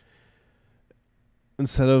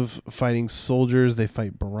 Instead of fighting soldiers, they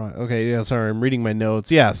fight Barak. Okay, yeah, sorry, I'm reading my notes.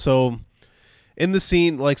 Yeah, so in the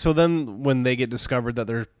scene, like, so then when they get discovered that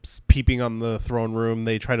they're peeping on the throne room,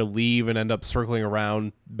 they try to leave and end up circling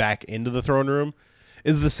around back into the throne room,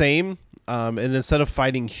 is the same. And instead of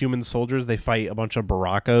fighting human soldiers, they fight a bunch of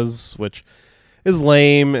Barakas, which is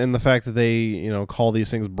lame, and the fact that they, you know, call these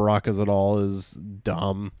things Barakas at all is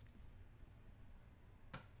dumb.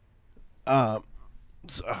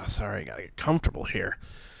 Sorry, I gotta get comfortable here.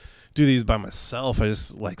 do these by myself. I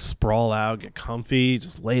just like sprawl out, get comfy,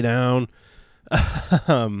 just lay down.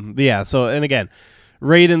 Yeah. So, and again,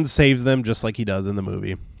 Raiden saves them just like he does in the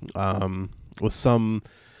movie, with some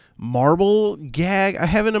marble gag. I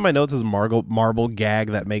have it in my notes as marble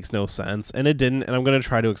gag that makes no sense, and it didn't. And I'm going to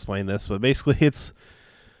try to explain this, but basically, it's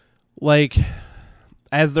like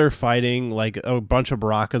as they're fighting, like a bunch of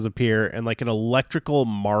Barakas appear, and like an electrical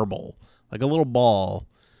marble, like a little ball,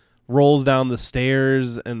 rolls down the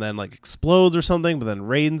stairs and then like explodes or something. But then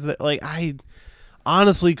Raiden's there. Like, I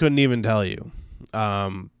honestly couldn't even tell you.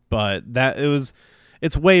 But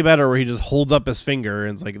it's way better where he just holds up his finger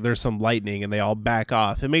and it's like there's some lightning and they all back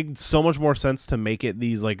off. It made so much more sense to make it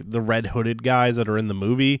these like the red hooded guys that are in the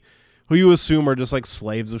movie, who you assume are just like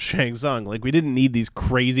slaves of Shang Tsung. Like, we didn't need these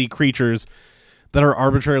crazy creatures that are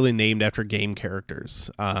arbitrarily named after game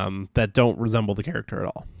characters, that don't resemble the character at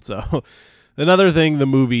all. So another thing the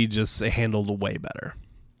movie just handled way better.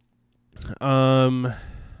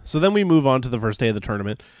 So then we move on to the first day of the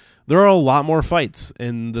tournament. There are a lot more fights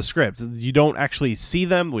in the script. You don't actually see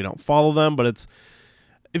them. We don't follow them, but it's,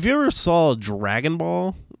 if you ever saw Dragon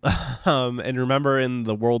Ball, and remember in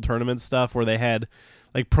the World Tournament stuff where they had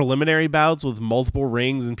like preliminary bouts with multiple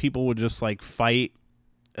rings and people would just like fight,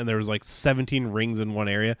 and there was like 17 rings in one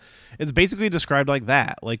area. It's basically described like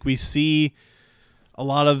that. Like, we see a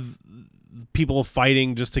lot of people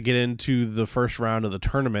fighting just to get into the first round of the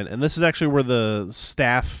tournament, and this is actually where the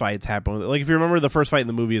staff fights happen. Like, if you remember, the first fight in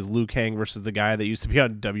the movie is Liu Kang versus the guy that used to be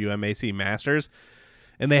on WMAC Masters,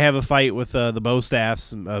 and they have a fight with the bow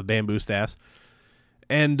staffs, bamboo staffs,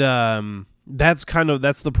 and that's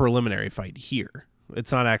the preliminary fight here.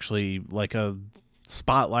 It's not actually like a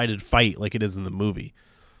spotlighted fight like it is in the movie.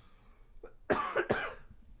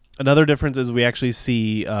 Another difference is we actually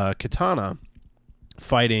see Katana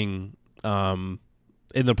fighting in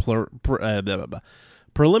the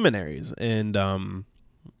preliminaries, and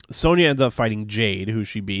Sonya ends up fighting Jade, who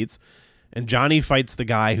she beats, and Johnny fights the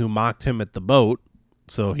guy who mocked him at the boat,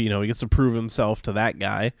 so he gets to prove himself to that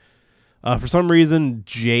guy. For some reason,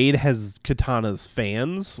 Jade has Katana's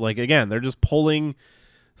fans. Like, again, they're just pulling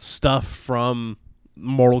stuff from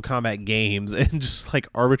Mortal Kombat games and just like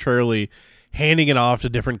arbitrarily handing it off to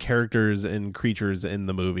different characters and creatures in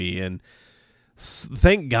the movie. And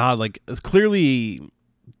thank God, like, clearly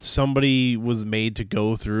somebody was made to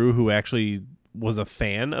go through who actually was a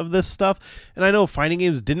fan of this stuff. And I know fighting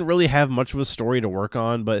games didn't really have much of a story to work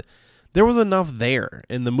on, but there was enough there,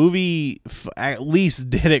 and the movie at least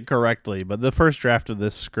did it correctly. But the first draft of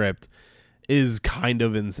this script is kind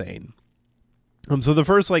of insane. So the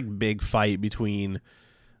first like big fight between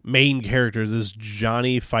main characters is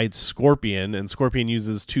Johnny fights Scorpion, and Scorpion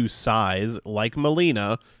uses two sais like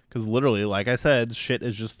Melina, because literally, like I said, shit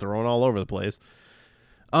is just thrown all over the place.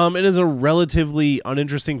 It is a relatively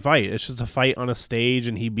uninteresting fight. It's just a fight on a stage,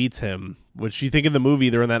 and he beats him, which you think in the movie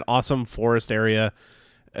they're in that awesome forest area,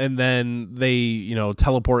 and then they,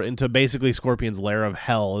 teleport into basically Scorpion's lair of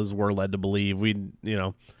hell, as we're led to believe.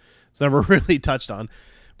 It's never really touched on.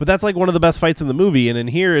 But that's like one of the best fights in the movie, and in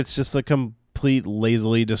here it's just a complete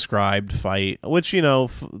lazily described fight, which,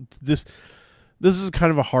 this is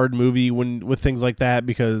kind of a hard movie with things like that,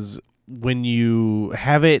 because when you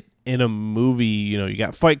have it in a movie, you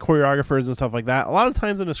got fight choreographers and stuff like that. A lot of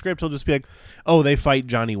times in a script, he'll just be like, oh, they fight,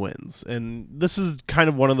 Johnny wins. And this is kind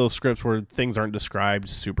of one of those scripts where things aren't described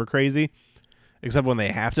super crazy, except when they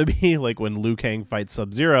have to be, like when Liu Kang fights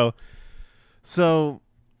Sub-Zero. So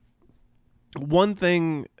one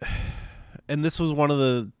thing, and this was one of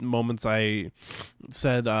the moments I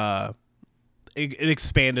said it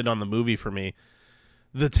expanded on the movie for me.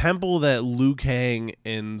 The temple that Liu Kang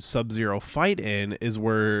and Sub-Zero fight in is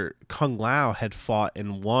where Kung Lao had fought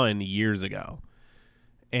and won years ago.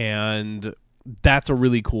 And that's a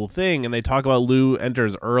really cool thing. And they talk about Liu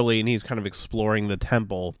enters early and he's kind of exploring the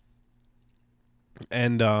temple.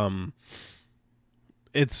 And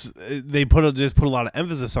they put a lot of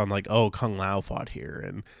emphasis on like, oh, Kung Lao fought here.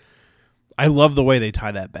 And I love the way they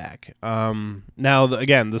tie that back. Now,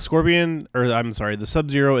 again, the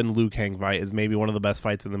Sub-Zero and Liu Kang fight is maybe one of the best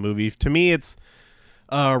fights in the movie. To me, it's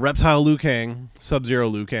Reptile Liu Kang, Sub-Zero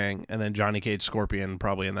Liu Kang, and then Johnny Cage Scorpion,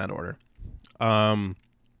 probably in that order.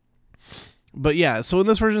 But yeah, so in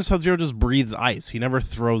this version, Sub-Zero just breathes ice. He never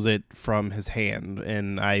throws it from his hand,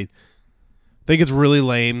 and I think it's really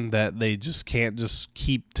lame that they just can't just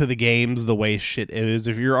keep to the games the way shit is.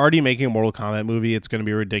 If you're already making a Mortal Kombat movie, it's going to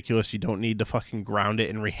be ridiculous. You don't need to fucking ground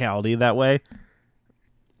it in reality that way.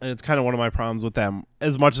 And it's kind of one of my problems with them.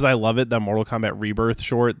 As much as I love it, that Mortal Kombat Rebirth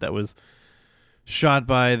short that was shot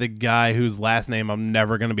by the guy whose last name I'm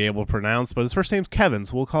never going to be able to pronounce, but his first name's Kevin,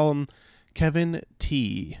 so we'll call him Kevin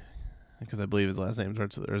T. because I believe his last name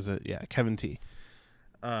starts with, or is it, yeah, Kevin T.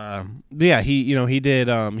 But yeah, he did,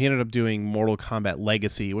 he ended up doing Mortal Kombat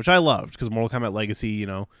Legacy, which I loved, because Mortal Kombat Legacy,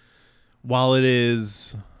 while it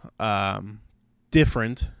is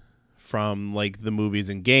different from like the movies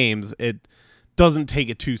and games, it doesn't take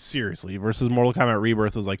it too seriously, versus Mortal Kombat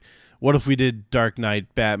Rebirth was like, what if we did Dark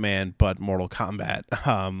Knight Batman but Mortal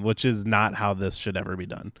Kombat, which is not how this should ever be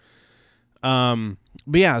done.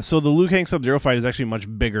 But yeah, so the Liu Kang Sub-Zero fight is actually much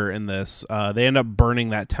bigger in this. They end up burning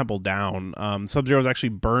that temple down. Sub-Zero is actually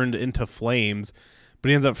burned into flames, but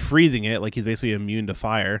he ends up freezing it, like he's basically immune to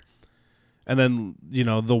fire. And then,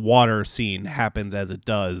 the water scene happens as it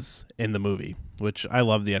does in the movie, which I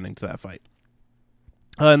love the ending to that fight.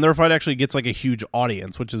 And their fight actually gets like a huge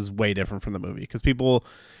audience, which is way different from the movie, because people,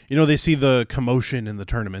 they see the commotion in the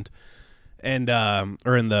tournament and,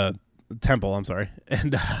 or in the temple, I'm sorry,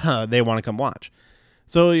 and they want to come watch.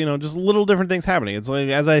 So, just little different things happening. It's like,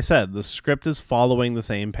 as I said, the script is following the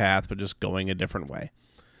same path, but just going a different way.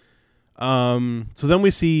 So then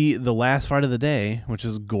we see the last fight of the day, which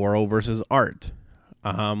is Goro versus Art,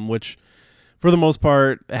 which for the most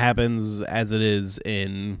part happens as it is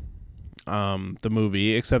in the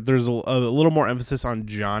movie, except there's a little more emphasis on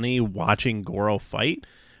Johnny watching Goro fight.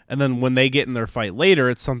 And then when they get in their fight later,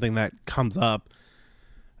 it's something that comes up.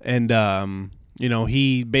 And,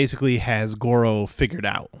 he basically has Goro figured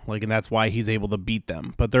out, and that's why he's able to beat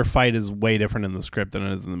them. But their fight is way different in the script than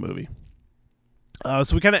it is in the movie.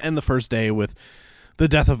 So we kind of end the first day with the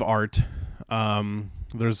death of Art.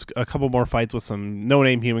 There's a couple more fights with some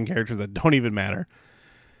no-name human characters that don't even matter.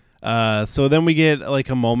 So then we get like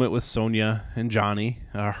a moment with Sonya and Johnny,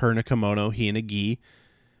 her in a kimono, he in a gi.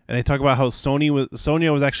 And they talk about how Sonya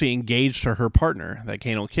was actually engaged to her partner that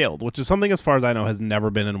Kano killed, which is something, as far as I know, has never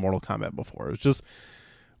been in Mortal Kombat before. It's just,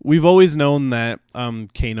 we've always known that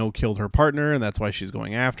Kano killed her partner, and that's why she's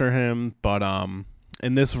going after him. But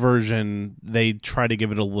in this version, they try to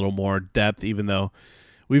give it a little more depth, even though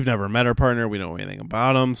we've never met her partner, we don't know anything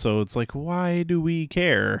about him. So it's like, why do we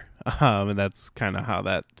care? And that's kind of how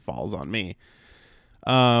that falls on me.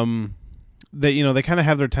 They kind of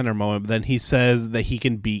have their tender moment, but then he says that he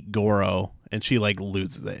can beat Goro, and she like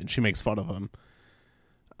loses it, and she makes fun of him.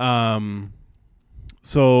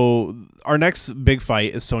 So our next big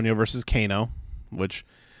fight is Sonya versus Kano, which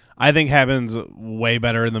I think happens way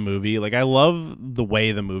better in the movie. Like, I love the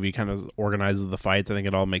way the movie kind of organizes the fights. I think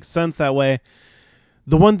it all makes sense that way.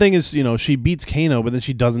 The one thing is, she beats Kano, but then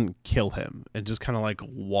she doesn't kill him and just kind of like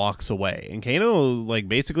walks away. And Kano like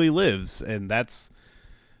basically lives, and that's,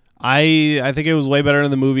 I think it was way better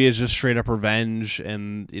in the movie. It's just straight up revenge,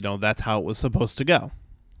 and that's how it was supposed to go.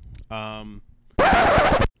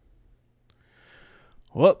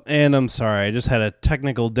 Well, and I'm sorry, I just had a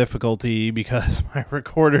technical difficulty because my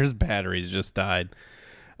recorder's batteries just died.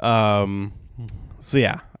 So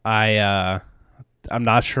yeah, I'm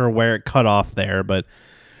not sure where it cut off there, but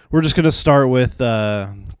we're just gonna start with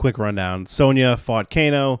a quick rundown. Sonya fought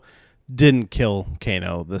Kano, didn't kill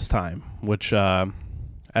Kano this time, which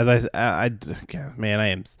as I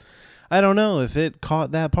don't know if it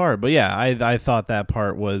caught that part, but yeah, I thought that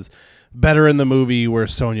part was better in the movie, where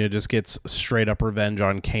Sonya just gets straight up revenge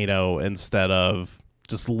on Kano instead of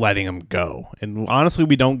just letting him go. And honestly,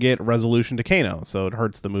 we don't get resolution to Kano, so it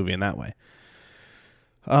hurts the movie in that way.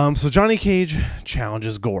 So Johnny Cage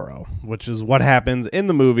challenges Goro, which is what happens in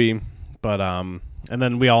the movie. But and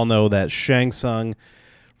then we all know that Shang Tsung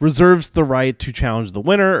reserves the right to challenge the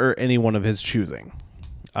winner or anyone of his choosing,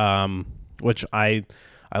 which I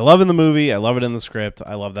love in the movie. I love it in the script.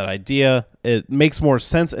 I love that idea. It makes more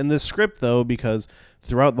sense in this script, though, because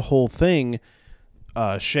throughout the whole thing,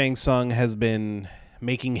 Shang Tsung has been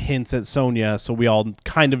making hints at Sonya, so we all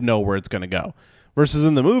kind of know where it's going to go. Versus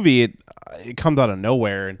in the movie, it comes out of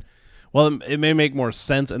nowhere. And while it may make more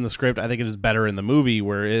sense in the script, I think it is better in the movie,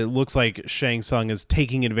 where it looks like Shang Tsung is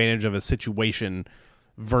taking advantage of a situation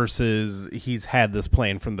versus he's had this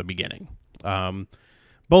plan from the beginning.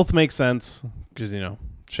 Both make sense because,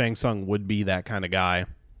 Shang Tsung would be that kind of guy.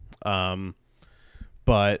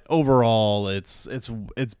 But overall, it's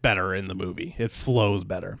better in the movie. It flows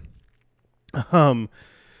better.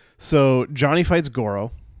 So Johnny fights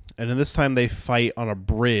Goro, and in this time they fight on a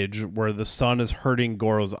bridge where the sun is hurting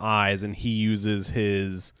Goro's eyes, and Johnny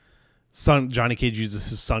Cage uses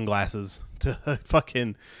his sunglasses to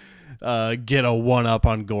fucking get a one-up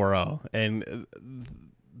on Goro. And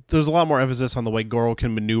there's a lot more emphasis on the way Goro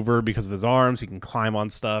can maneuver because of his arms. He can climb on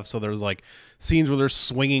stuff. So there's like scenes where they're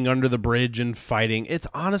swinging under the bridge and fighting. It's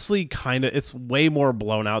honestly it's way more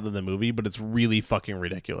blown out than the movie, but it's really fucking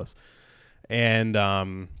ridiculous. And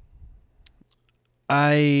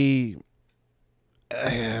I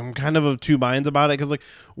I'm kind of two minds about it, because like,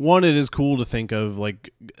 one, it is cool to think of,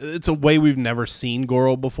 like, it's a way we've never seen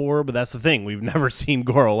Goro before, but that's the thing, we've never seen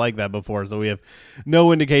Goro like that before, so we have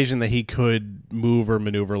no indication that he could move or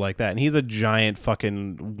maneuver like that. And he's a giant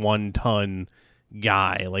fucking 1-ton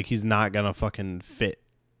guy. Like, he's not gonna fucking fit,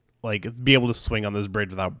 like, be able to swing on this bridge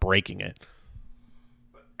without breaking it.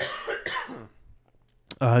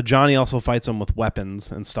 Johnny also fights him with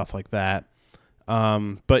weapons and stuff like that.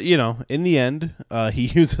 But, you know, in the end, he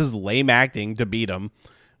uses lame acting to beat him,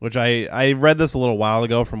 which I read this a little while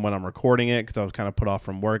ago from when I'm recording it, because I was kind of put off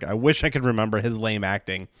from work. I wish I could remember his lame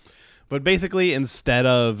acting. But basically, instead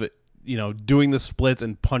of, you know, doing the splits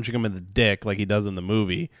and punching him in the dick like he does in the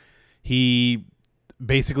movie, he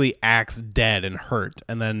basically acts dead and hurt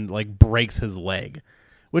and then, like, breaks his leg,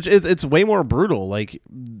 which is, it's way more brutal. Like,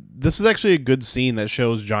 this is actually a good scene that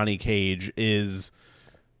shows Johnny Cage is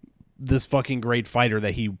this fucking great fighter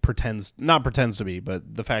that he not pretends to be,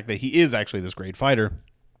 but the fact that he is actually this great fighter,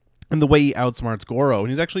 and the way he outsmarts Goro, and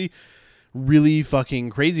he's actually really fucking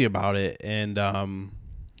crazy about it. And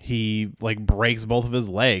he, like, breaks both of his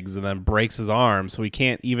legs and then breaks his arm, so he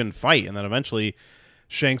can't even fight. And then eventually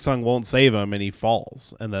Shang Tsung won't save him and he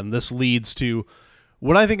falls. And then this leads to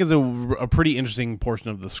what I think is a pretty interesting portion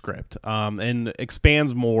of the script, and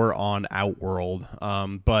expands more on Outworld.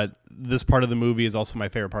 But this part of the movie is also my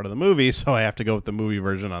favorite part of the movie, so I have to go with the movie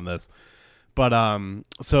version on this. But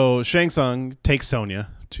so Shang Tsung takes Sonya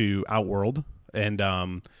to Outworld,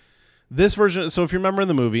 and this version, so if you remember in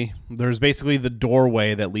the movie, there's basically the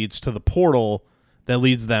doorway that leads to the portal that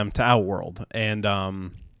leads them to Outworld. And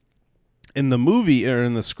in the movie, or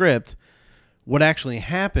in the script, what actually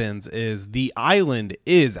happens is the island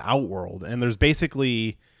is Outworld, and there's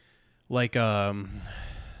basically like not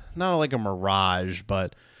like a mirage,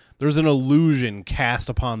 but there's an illusion cast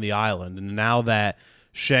upon the island. And now that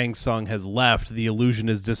Shang Tsung has left, the illusion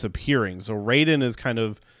is disappearing. So Raiden is kind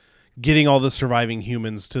of getting all the surviving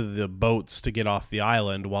humans to the boats to get off the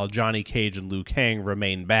island, while Johnny Cage and Liu Kang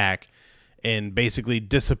remain back and basically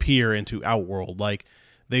disappear into Outworld. Like,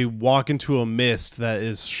 they walk into a mist that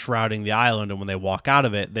is shrouding the island, and when they walk out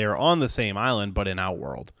of it, they're on the same island, but in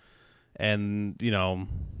Outworld. And, you know,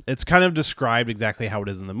 it's kind of described exactly how it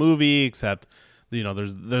is in the movie, except, you know,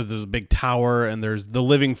 there's a big tower, and there's the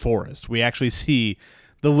living forest. We actually see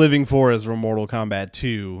the living forest from Mortal Kombat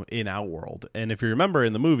 2 in Outworld. And if you remember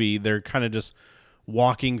in the movie, they're kind of just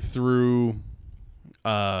walking through,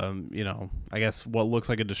 you know, I guess what looks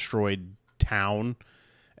like a destroyed town,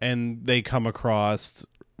 and they come across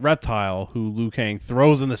Reptile, who Liu Kang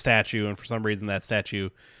throws in the statue, and for some reason that statue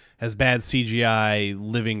has bad CGI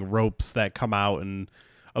living ropes that come out and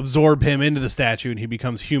absorb him into the statue, and he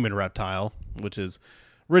becomes human Reptile, which is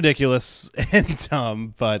ridiculous and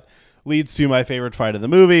dumb, but leads to my favorite fight of the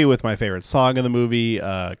movie with my favorite song of the movie,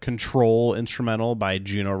 Control instrumental by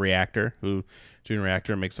Juno Reactor, who Juno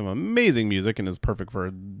Reactor makes some amazing music and is perfect for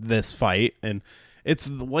this fight. And it's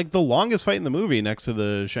like the longest fight in the movie next to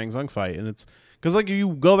the Shang Tsung fight. And it's because, like, if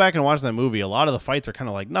you go back and watch that movie, a lot of the fights are kind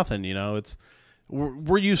of like nothing, you know.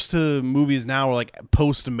 We're used to movies now where, like,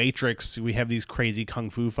 post Matrix, we have these crazy kung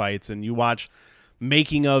fu fights, and you watch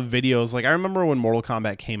making of videos. Like, I remember when Mortal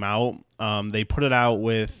Kombat came out, they put it out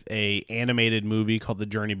with a animated movie called The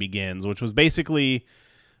Journey Begins, which was basically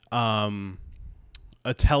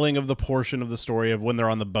a telling of the portion of the story of when they're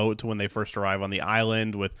on the boat to when they first arrive on the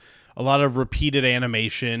island, with a lot of repeated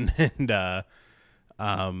animation. And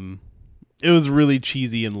it was really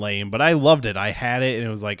cheesy and lame, but I loved it. I had it, and it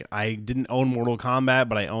was like, I didn't own Mortal Kombat,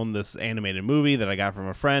 but I owned this animated movie that I got from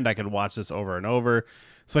a friend. I could watch this over and over.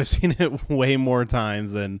 So I've seen it way more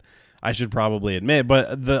times than I should probably admit.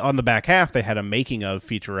 But on the back half, they had a making of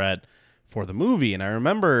featurette for the movie. And I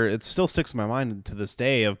remember, it still sticks in my mind to this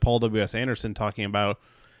day, of Paul W.S. Anderson talking about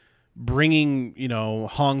bringing, you know,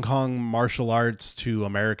 Hong Kong martial arts to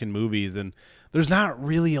American movies. And there's not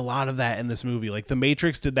really a lot of that in this movie. Like, The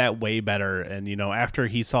Matrix did that way better. And, you know, after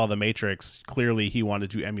he saw The Matrix, clearly he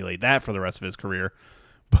wanted to emulate that for the rest of his career.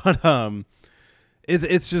 But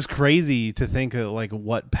it's just crazy to think of, like,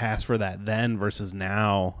 what passed for that then versus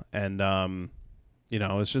now. And, you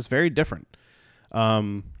know, it's just very different.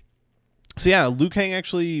 So yeah, Liu Kang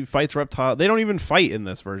actually fights Reptile. They don't even fight in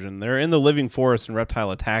this version. They're in the living forest, and Reptile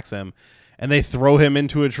attacks him, and they throw him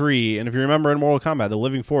into a tree. And if you remember in Mortal Kombat, the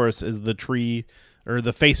living forest is the tree, or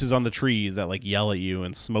the faces on the trees that, like, yell at you,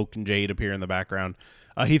 and Smoke and Jade appear in the background.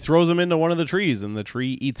 He throws him into one of the trees, and the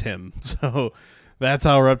tree eats him. So that's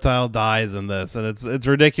how Reptile dies in this. And it's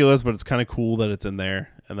ridiculous, but it's kind of cool that it's in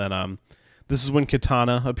there. And then this is when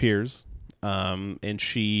Katana appears, and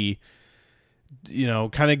she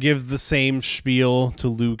kind of gives the same spiel to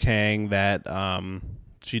Liu Kang that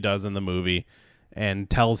she does in the movie, and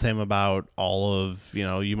tells him about all of,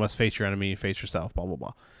 you must face your enemy, face yourself, blah, blah,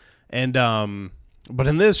 blah. And but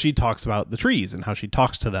in this, she talks about the trees and how she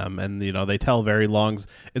talks to them, and they tell very long.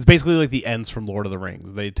 It's basically like the Ents from Lord of the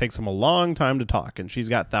Rings. It takes them a long time to talk, and she's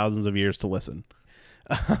got thousands of years to listen.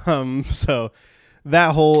 So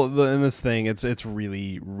that in this thing, it's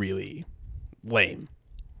really, really lame.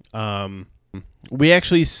 We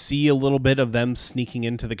actually see a little bit of them sneaking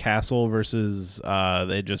into the castle versus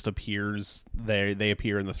it just appears they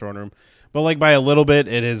appear in the throne room. But like by a little bit,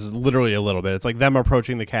 it is literally a little bit. It's like them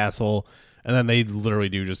approaching the castle, and then they literally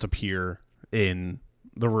do just appear in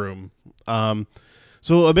the room.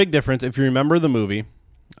 So a big difference, if you remember the movie,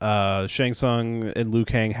 Shang Tsung and Liu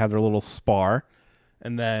Kang have their little spar,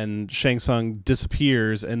 and then Shang Tsung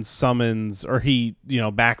disappears and summons, or he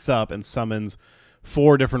backs up and summons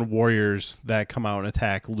 4 different warriors that come out and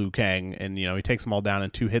attack Liu Kang, and he takes them all down in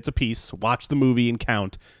 2 hits apiece. Watch the movie and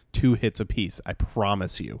count 2 hits apiece. I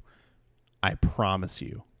promise you. I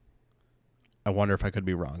wonder if I could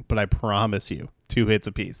be wrong, but I promise you 2 hits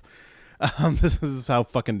apiece. This is how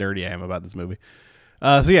fucking dirty I am about this movie.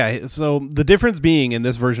 So the difference being, in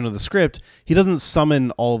this version of the script, he doesn't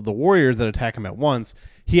summon all of the warriors that attack him at once.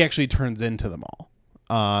 He actually turns into them all,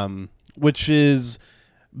 which is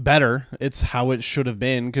better. It's how it should have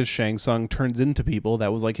been, because Shang Tsung turns into people.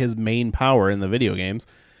 That was like his main power in the video games,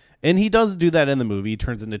 and he does do that in the movie. He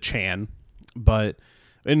turns into Chan,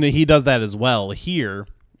 and he does that as well here.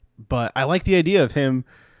 But I like the idea of him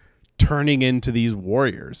turning into these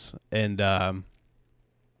warriors, and I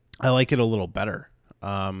like it a little better,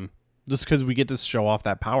 just because we get to show off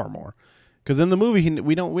that power more. Because in the movie,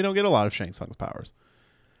 we don't get a lot of Shang Tsung's powers.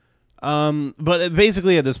 But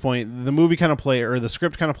basically at this point, the movie the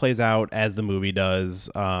script kind of plays out as the movie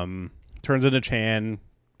does. Turns into Chan,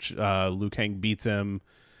 Liu Kang beats him.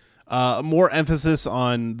 More emphasis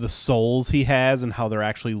on the souls he has and how they're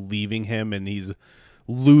actually leaving him, and he's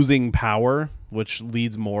losing power, which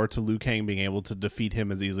leads more to Liu Kang being able to defeat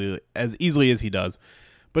him as easily as he does.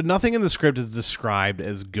 But nothing in the script is described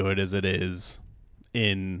as good as it is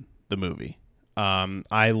in the movie.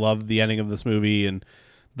 I love the ending of this movie, and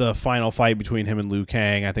the final fight between him and Liu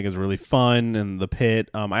Kang I think is really fun, and the pit.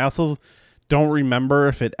 I also don't remember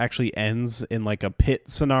if it actually ends in like a pit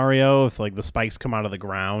scenario, if like the spikes come out of the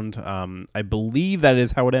ground. I believe that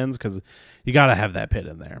is how it ends, because you got to have that pit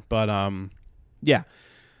in there. But yeah,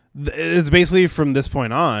 it's basically from this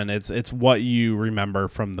point on, it's what you remember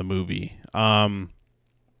from the movie.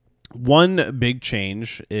 One big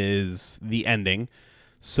change is the ending.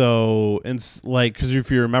 So it's like, because if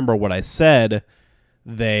you remember what I said,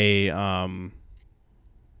 Outworld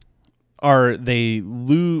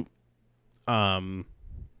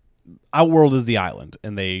is the island,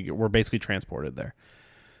 and they were basically transported there.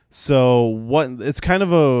 So it's kind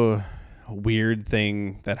of a weird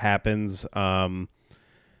thing that happens.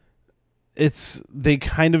 They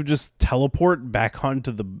kind of just teleport back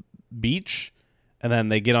onto the beach, and then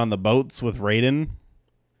they get on the boats with Raiden.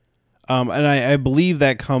 And I believe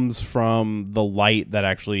that comes from the light that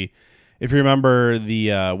actually, if you remember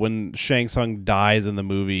when Shang Tsung dies in the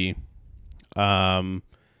movie,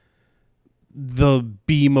 the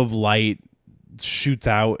beam of light shoots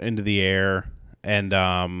out into the air, and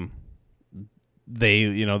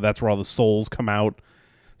that's where all the souls come out.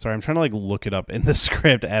 Sorry, I'm trying to like look it up in the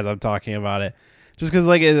script as I'm talking about it, just because,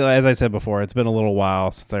 like, as I said before, it's been a little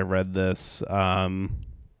while since I read this.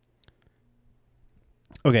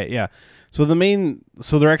 Okay, yeah. So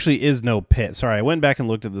there actually is no pit. Sorry, I went back and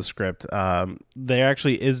looked at the script. There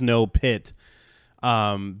actually is no pit.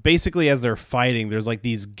 Basically, as they're fighting, there's like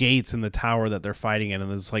these gates in the tower that they're fighting in,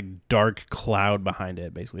 and there's like dark cloud behind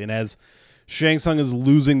it, basically. And as Shang Tsung is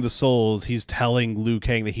losing the souls, he's telling Liu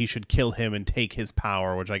Kang that he should kill him and take his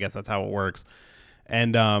power, which I guess that's how it works.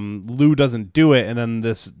 And Liu doesn't do it, and then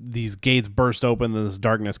these gates burst open, and this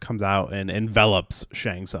darkness comes out and envelops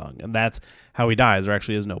Shang Tsung, and that's how he dies. There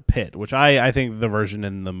actually is no pit, which I think the version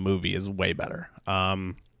in the movie is way better.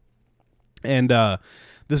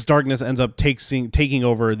 This darkness ends up taking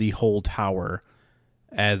over the whole tower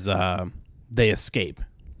as they escape.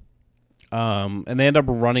 And they end up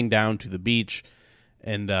running down to the beach,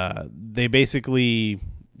 and they basically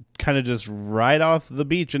kind of just ride off the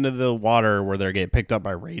beach into the water, where they get picked up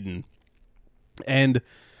by Raiden. And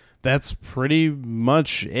that's pretty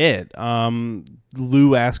much it.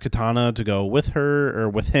 Liu asks Katana to go with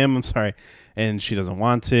him, I'm sorry, and she doesn't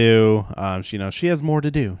want to. She has more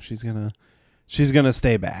to do. She's gonna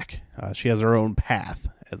stay back. She has her own path,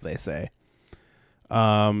 as they say.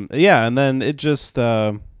 And then it just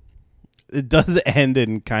it does end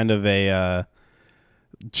in kind of a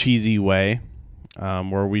cheesy way,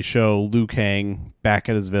 where we show Liu Kang back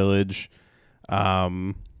at his village,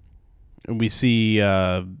 and we see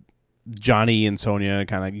Johnny and Sonya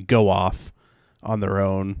kind of go off on their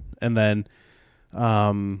own, and then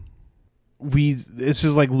it's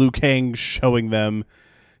just like Liu Kang showing them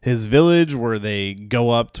his village, where they go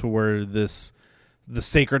up to where the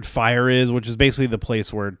sacred fire is, which is basically the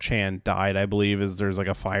place where Chan died, I believe. There's like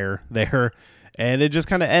a fire there, and it just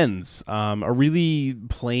kind of ends. A really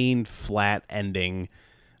plain, flat ending.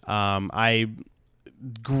 I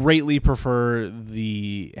greatly prefer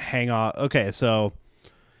the hang on. Okay, so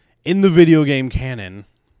in the video game canon,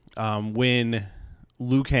 when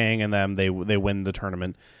Liu Kang and them they win the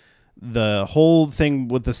tournament, the whole thing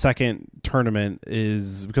with the second tournament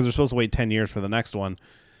is, because they're supposed to wait 10 years for the next one,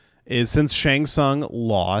 is since Shang Tsung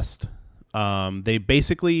lost, they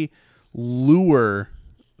basically lure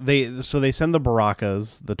they send the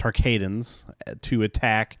Barakas, the Tarkadans, to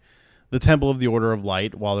attack the Temple of the Order of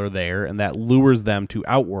Light while they're there, and that lures them to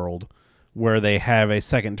Outworld, where they have a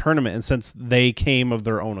second tournament. And since they came of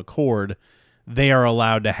their own accord, they are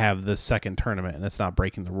allowed to have this second tournament, and it's not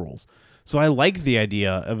breaking the rules. So I like the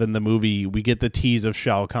idea of, in the movie, we get the tease of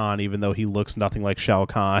Shao Kahn, even though he looks nothing like Shao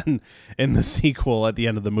Kahn in the sequel at the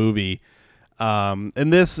end of the movie.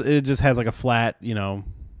 And this, it just has like a flat,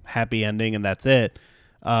 happy ending, and that's it.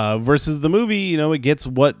 Versus the movie, it gets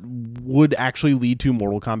what would actually lead to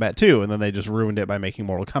Mortal Kombat 2, and then they just ruined it by making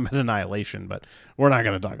Mortal Kombat Annihilation, but we're not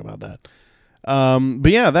going to talk about that.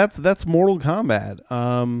 But yeah, that's Mortal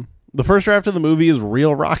Kombat. The first draft of the movie is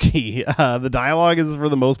real rocky. The dialogue is, for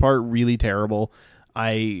the most part, really terrible.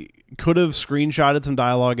 I could have screenshotted some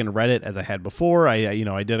dialogue and read it as I had before. I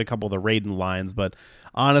did a couple of the Raiden lines, but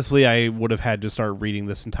honestly, I would have had to start reading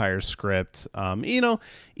this entire script. Even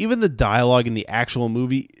the dialogue in the actual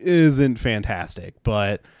movie isn't fantastic,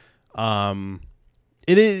 but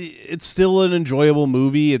it's still an enjoyable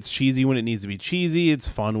movie. It's cheesy when it needs to be cheesy. It's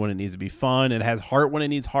fun when it needs to be fun. It has heart when it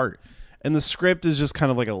needs heart. And the script is just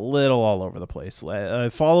kind of like a little all over the place.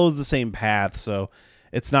 It follows the same path, so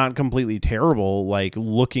it's not completely terrible. Like,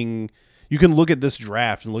 you can look at this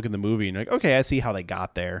draft and look at the movie and you're like, okay, I see how they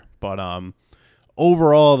got there. But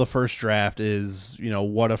overall, the first draft is,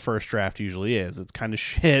 what a first draft usually is. It's kind of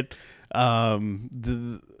shit. A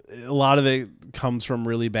lot of it comes from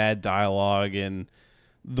really bad dialogue, and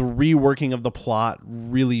the reworking of the plot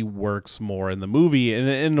really works more in the movie. And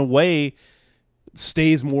in a way,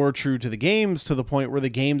 stays more true to the games, to the point where the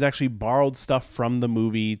games actually borrowed stuff from the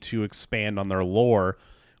movie to expand on their lore,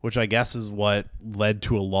 which I guess is what led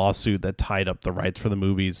to a lawsuit that tied up the rights for the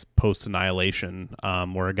movies post Annihilation,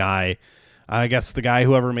 where a guy, I guess the guy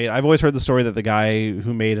whoever made, I've always heard the story that the guy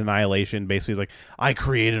who made Annihilation basically is like, I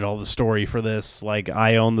created all the story for this, like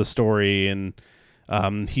I own the story, and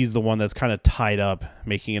he's the one that's kind of tied up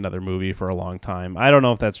making another movie for a long time. I don't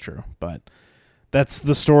know if that's true, but that's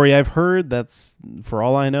the story I've heard. That's, for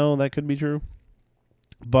all I know, that could be true.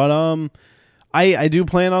 But I do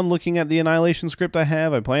plan on looking at the Annihilation script I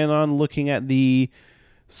have. I plan on looking at the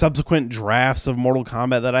subsequent drafts of Mortal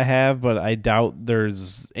Kombat that I have, but I doubt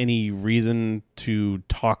there's any reason to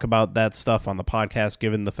talk about that stuff on the podcast,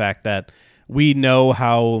 given the fact that we know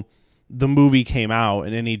how the movie came out,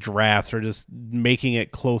 and any drafts are just making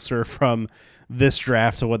it closer from this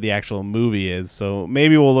draft to what the actual movie is. So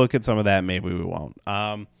maybe we'll look at some of that, maybe we won't.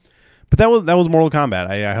 But that was Mortal Kombat.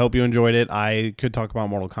 I hope you enjoyed it. I could talk about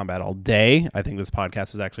Mortal Kombat all day. I think this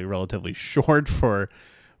podcast is actually relatively short for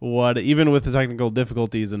what, even with the technical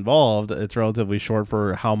difficulties involved, it's relatively short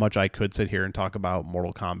for how much I could sit here and talk about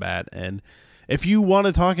Mortal Kombat. And if you want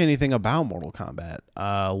to talk anything about Mortal Kombat,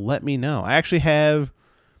 let me know. I actually have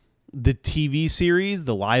the TV series,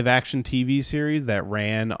 the live action TV series that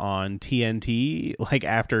ran on TNT, like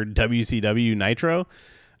after WCW Nitro,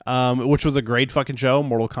 which was a great fucking show,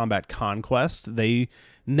 Mortal Kombat Conquest. They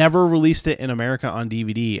never released it in America on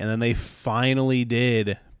DVD, and then they finally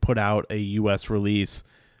did put out a US release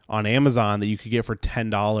on Amazon that you could get for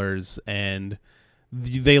 $10, and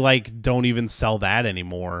they like don't even sell that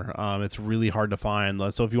anymore. It's really hard to find.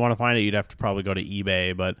 So if you want to find it, you'd have to probably go to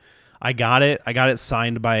eBay, but I got it. I got it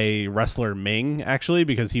signed by wrestler Ming, actually,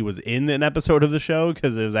 because he was in an episode of the show,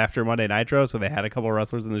 because it was after Monday Nitro, so they had a couple of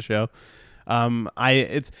wrestlers in the show.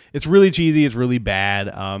 It's really cheesy. It's really bad.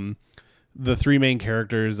 The three main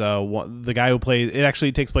characters, the guy who plays it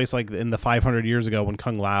actually takes place like in the 500 years ago when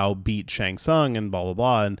Kung Lao beat Shang Tsung and blah blah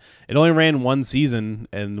blah, and it only ran one season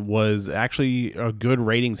and was actually a good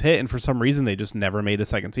ratings hit, and for some reason they just never made a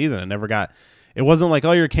second season. It wasn't like,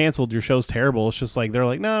 oh, you're canceled, your show's terrible. It's just like they're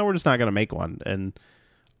like, no, we're just not gonna make one. And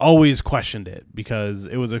always questioned it because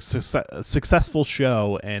it was a successful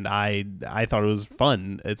show, and I thought it was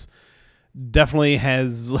fun. It's definitely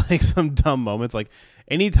has like some dumb moments. Like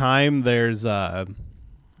anytime there's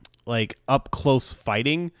like up close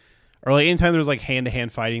fighting, or like anytime there's like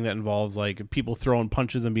hand-to-hand fighting that involves like people throwing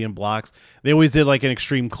punches and being blocks, they always did like an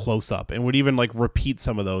extreme close-up and would even like repeat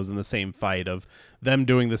some of those in the same fight of them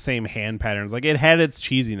doing the same hand patterns. Like it had its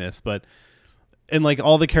cheesiness, but and like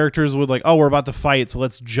all the characters would like, oh, we're about to fight, so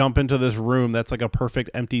let's jump into this room that's like a perfect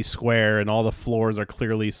empty square and all the floors are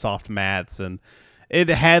clearly soft mats, and it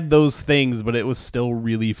had those things, but it was still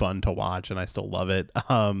really fun to watch, and I still love it.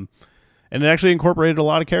 And it actually incorporated a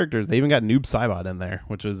lot of characters. They even got Noob Saibot in there,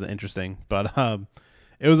 which was interesting. But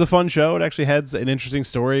it was a fun show. It actually had an interesting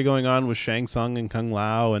story going on with Shang Tsung and Kung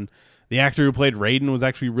Lao, and the actor who played Raiden was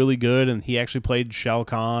actually really good, and he actually played Shao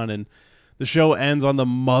Kahn, and the show ends on the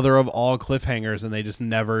mother of all cliffhangers, and they just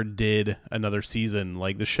never did another season.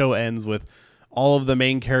 Like, the show ends with all of the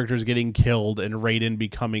main characters getting killed and Raiden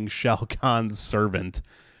becoming Shao Kahn's servant,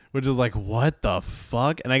 which is like, what the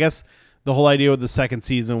fuck? And I guess the whole idea with the second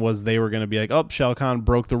season was they were going to be like, oh, Shao Kahn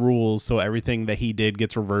broke the rules, so everything that he did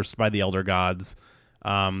gets reversed by the Elder Gods.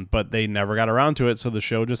 But they never got around to it, so the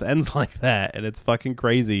show just ends like that, and it's fucking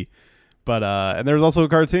crazy. But and there's also a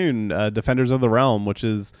cartoon, Defenders of the Realm, which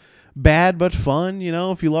is bad but fun. You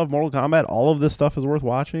know, if you love Mortal Kombat, all of this stuff is worth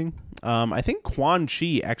watching. I think Quan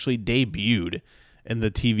Chi actually debuted in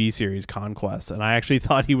the TV series Conquest, and I actually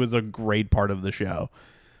thought he was a great part of the show.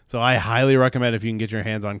 So I highly recommend, if you can get your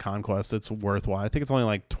hands on Conquest, it's worthwhile. I think it's only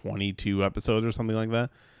like 22 episodes or something like that.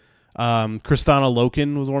 Kristana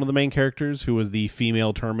Loken was one of the main characters, who was the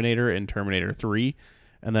female Terminator in Terminator 3.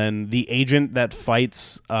 And then the agent that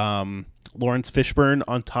fights Lawrence Fishburne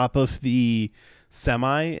on top of the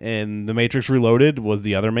semi in The Matrix Reloaded was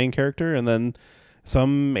the other main character. And then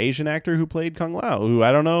some Asian actor who played Kung Lao, who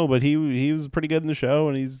I don't know, but he was pretty good in the show,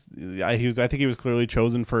 and I think he was clearly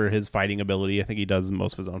chosen for his fighting ability. I think he does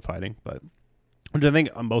most of his own fighting, but which I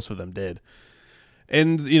think most of them did.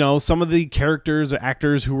 And you know, some of the characters or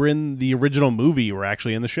actors who were in the original movie were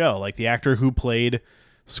actually in the show. Like the actor who played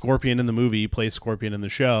Scorpion in the movie plays Scorpion in the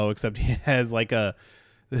show, except he has like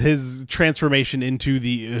his transformation into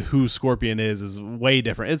the who Scorpion is way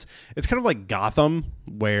different. It's kind of like Gotham,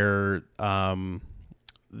 where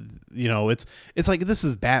you know, it's like, this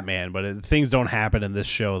is Batman, but things don't happen in this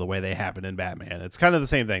show the way they happen in Batman. It's kind of the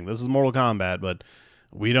same thing. This is Mortal Kombat, but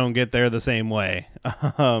we don't get there the same way.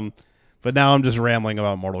 But now I'm just rambling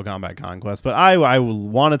about Mortal Kombat Conquest. But I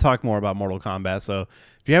want to talk more about Mortal Kombat. So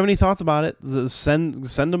if you have any thoughts about it, send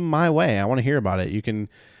them my way. I want to hear about it. You can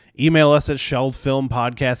email us at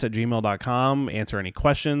shelvedfilmpodcast@gmail.com. Answer any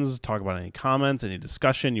questions. Talk about any comments, any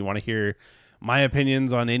discussion. You want to hear my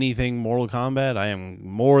opinions on anything Mortal Kombat, I am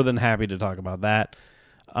more than happy to talk about that.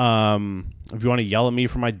 If you want to yell at me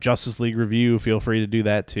for my Justice League review, feel free to do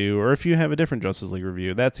that too. Or if you have a different Justice League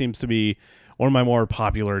review, that seems to be one of my more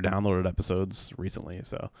popular downloaded episodes recently.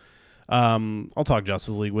 So I'll talk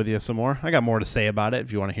Justice League with you some more. I got more to say about it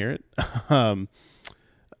if you want to hear it.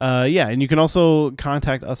 Yeah, and you can also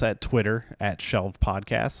contact us at Twitter at Shelved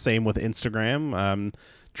Podcast. Same with Instagram.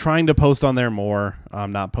 Trying to post on there more.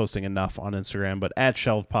 I'm not posting enough on Instagram, but at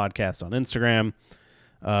Shelved Podcast on Instagram.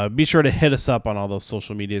 Be sure to hit us up on all those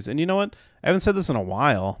social medias. And you know what? I haven't said this in a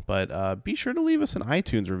while, but be sure to leave us an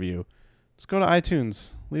iTunes review. Just go to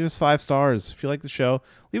iTunes. Leave us 5 stars if you like the show.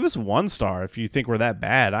 Leave us 1 star if you think we're that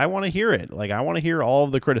bad. I want to hear it. Like, I want to hear all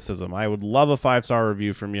of the criticism. I would love a 5-star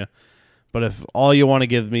review from you. But if all you want to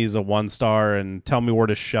give me is a 1 star and tell me where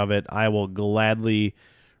to shove it, I will gladly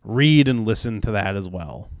read and listen to that as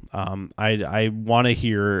well. I want to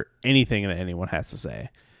hear anything that anyone has to say.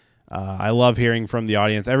 I love hearing from the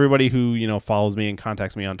audience. Everybody who, you know, follows me and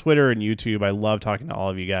contacts me on Twitter and YouTube. I love talking to all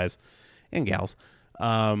of you guys and gals.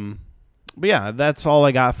 But yeah, that's all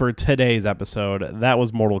I got for today's episode. That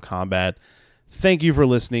was Mortal Kombat. Thank you for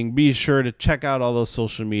listening. Be sure to check out all those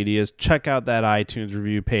social medias. Check out that iTunes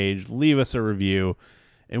review page. Leave us a review.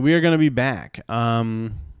 And we are going to be back.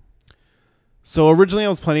 So originally I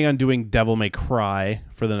was planning on doing Devil May Cry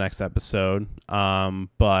for the next episode.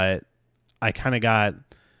 But I kind of got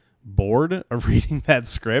bored of reading that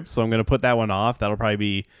script. So I'm going to put that one off. That'll probably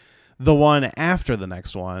be the one after the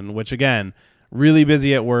next one, which again, really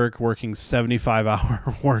busy at work, working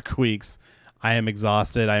 75-hour work weeks. I am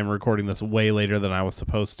exhausted. I am recording this way later than I was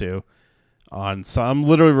supposed to. So I'm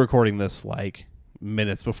literally recording this like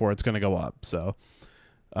minutes before it's going to go up. So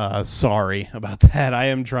sorry about that. I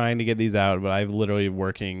am trying to get these out, but I'm literally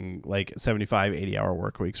working like 75, 80-hour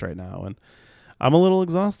work weeks right now. And I'm a little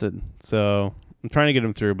exhausted. So I'm trying to get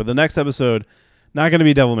them through. But the next episode, Not going to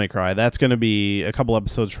be Devil May Cry. That's going to be a couple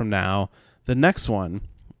episodes from now. The next one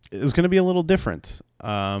is going to be a little different.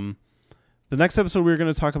 The next episode, we're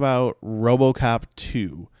going to talk about RoboCop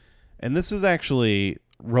 2. And this is actually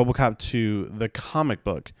RoboCop 2, the comic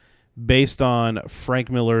book, based on Frank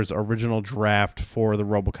Miller's original draft for the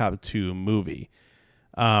RoboCop 2 movie.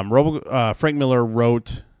 Frank Miller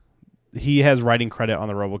wrote... He has writing credit on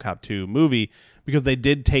the RoboCop 2 movie because they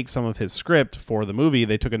did take some of his script for the movie.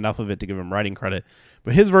 They took enough of it to give him writing credit,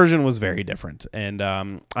 but his version was very different. And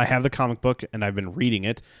I have the comic book, and I've been reading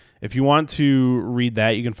it. If you want to read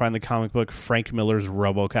that, you can find the comic book Frank Miller's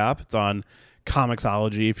RoboCop. It's on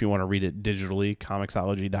Comixology if you want to read it digitally,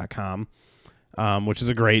 comixology.com, which is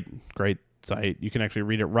a great site. You can actually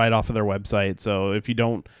read it right off of their website. So if you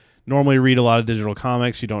don't normally read a lot of digital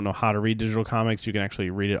comics, you don't know how to read digital comics, you can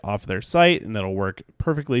actually read it off their site, and that'll work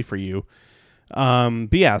perfectly for you. But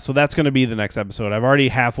yeah, so that's going to be the next episode. I've already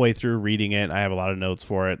halfway through reading it. I have a lot of notes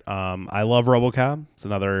for it. I love RoboCop. It's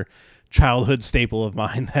another childhood staple of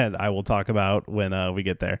mine that I will talk about when we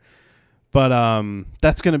get there. But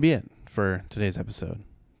that's going to be it for today's episode.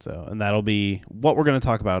 So, and that'll be what we're going to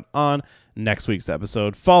talk about on next week's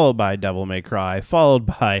episode, followed by Devil May Cry, followed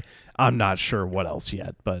by I'm not sure what else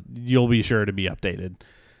yet, but you'll be sure to be updated.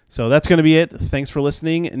 So that's going to be it. Thanks for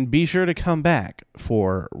listening, and be sure to come back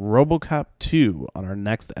for RoboCop 2 on our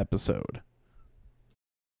next episode.